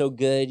 you are so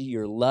good.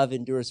 Your love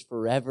endures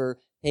forever.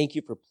 Thank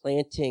you for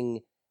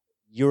planting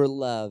your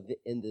love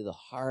into the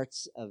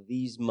hearts of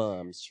these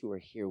moms who are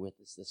here with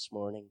us this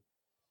morning.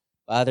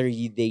 Father,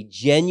 they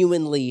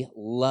genuinely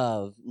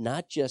love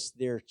not just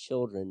their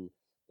children,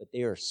 but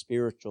they are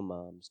spiritual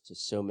moms to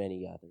so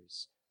many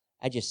others.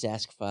 I just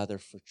ask, Father,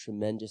 for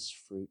tremendous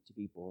fruit to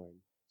be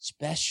born,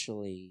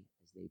 especially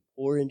as they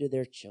pour into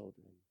their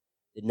children.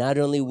 that not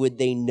only would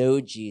they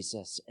know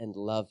Jesus and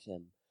love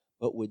him,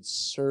 but would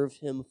serve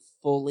him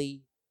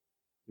fully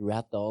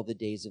throughout all the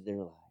days of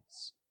their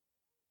lives.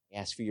 I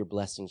ask for your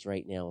blessings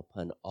right now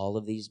upon all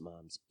of these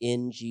moms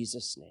in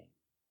Jesus' name.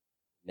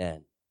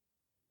 Amen.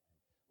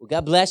 Well,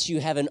 God bless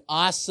you. Have an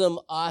awesome,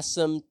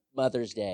 awesome Mother's Day.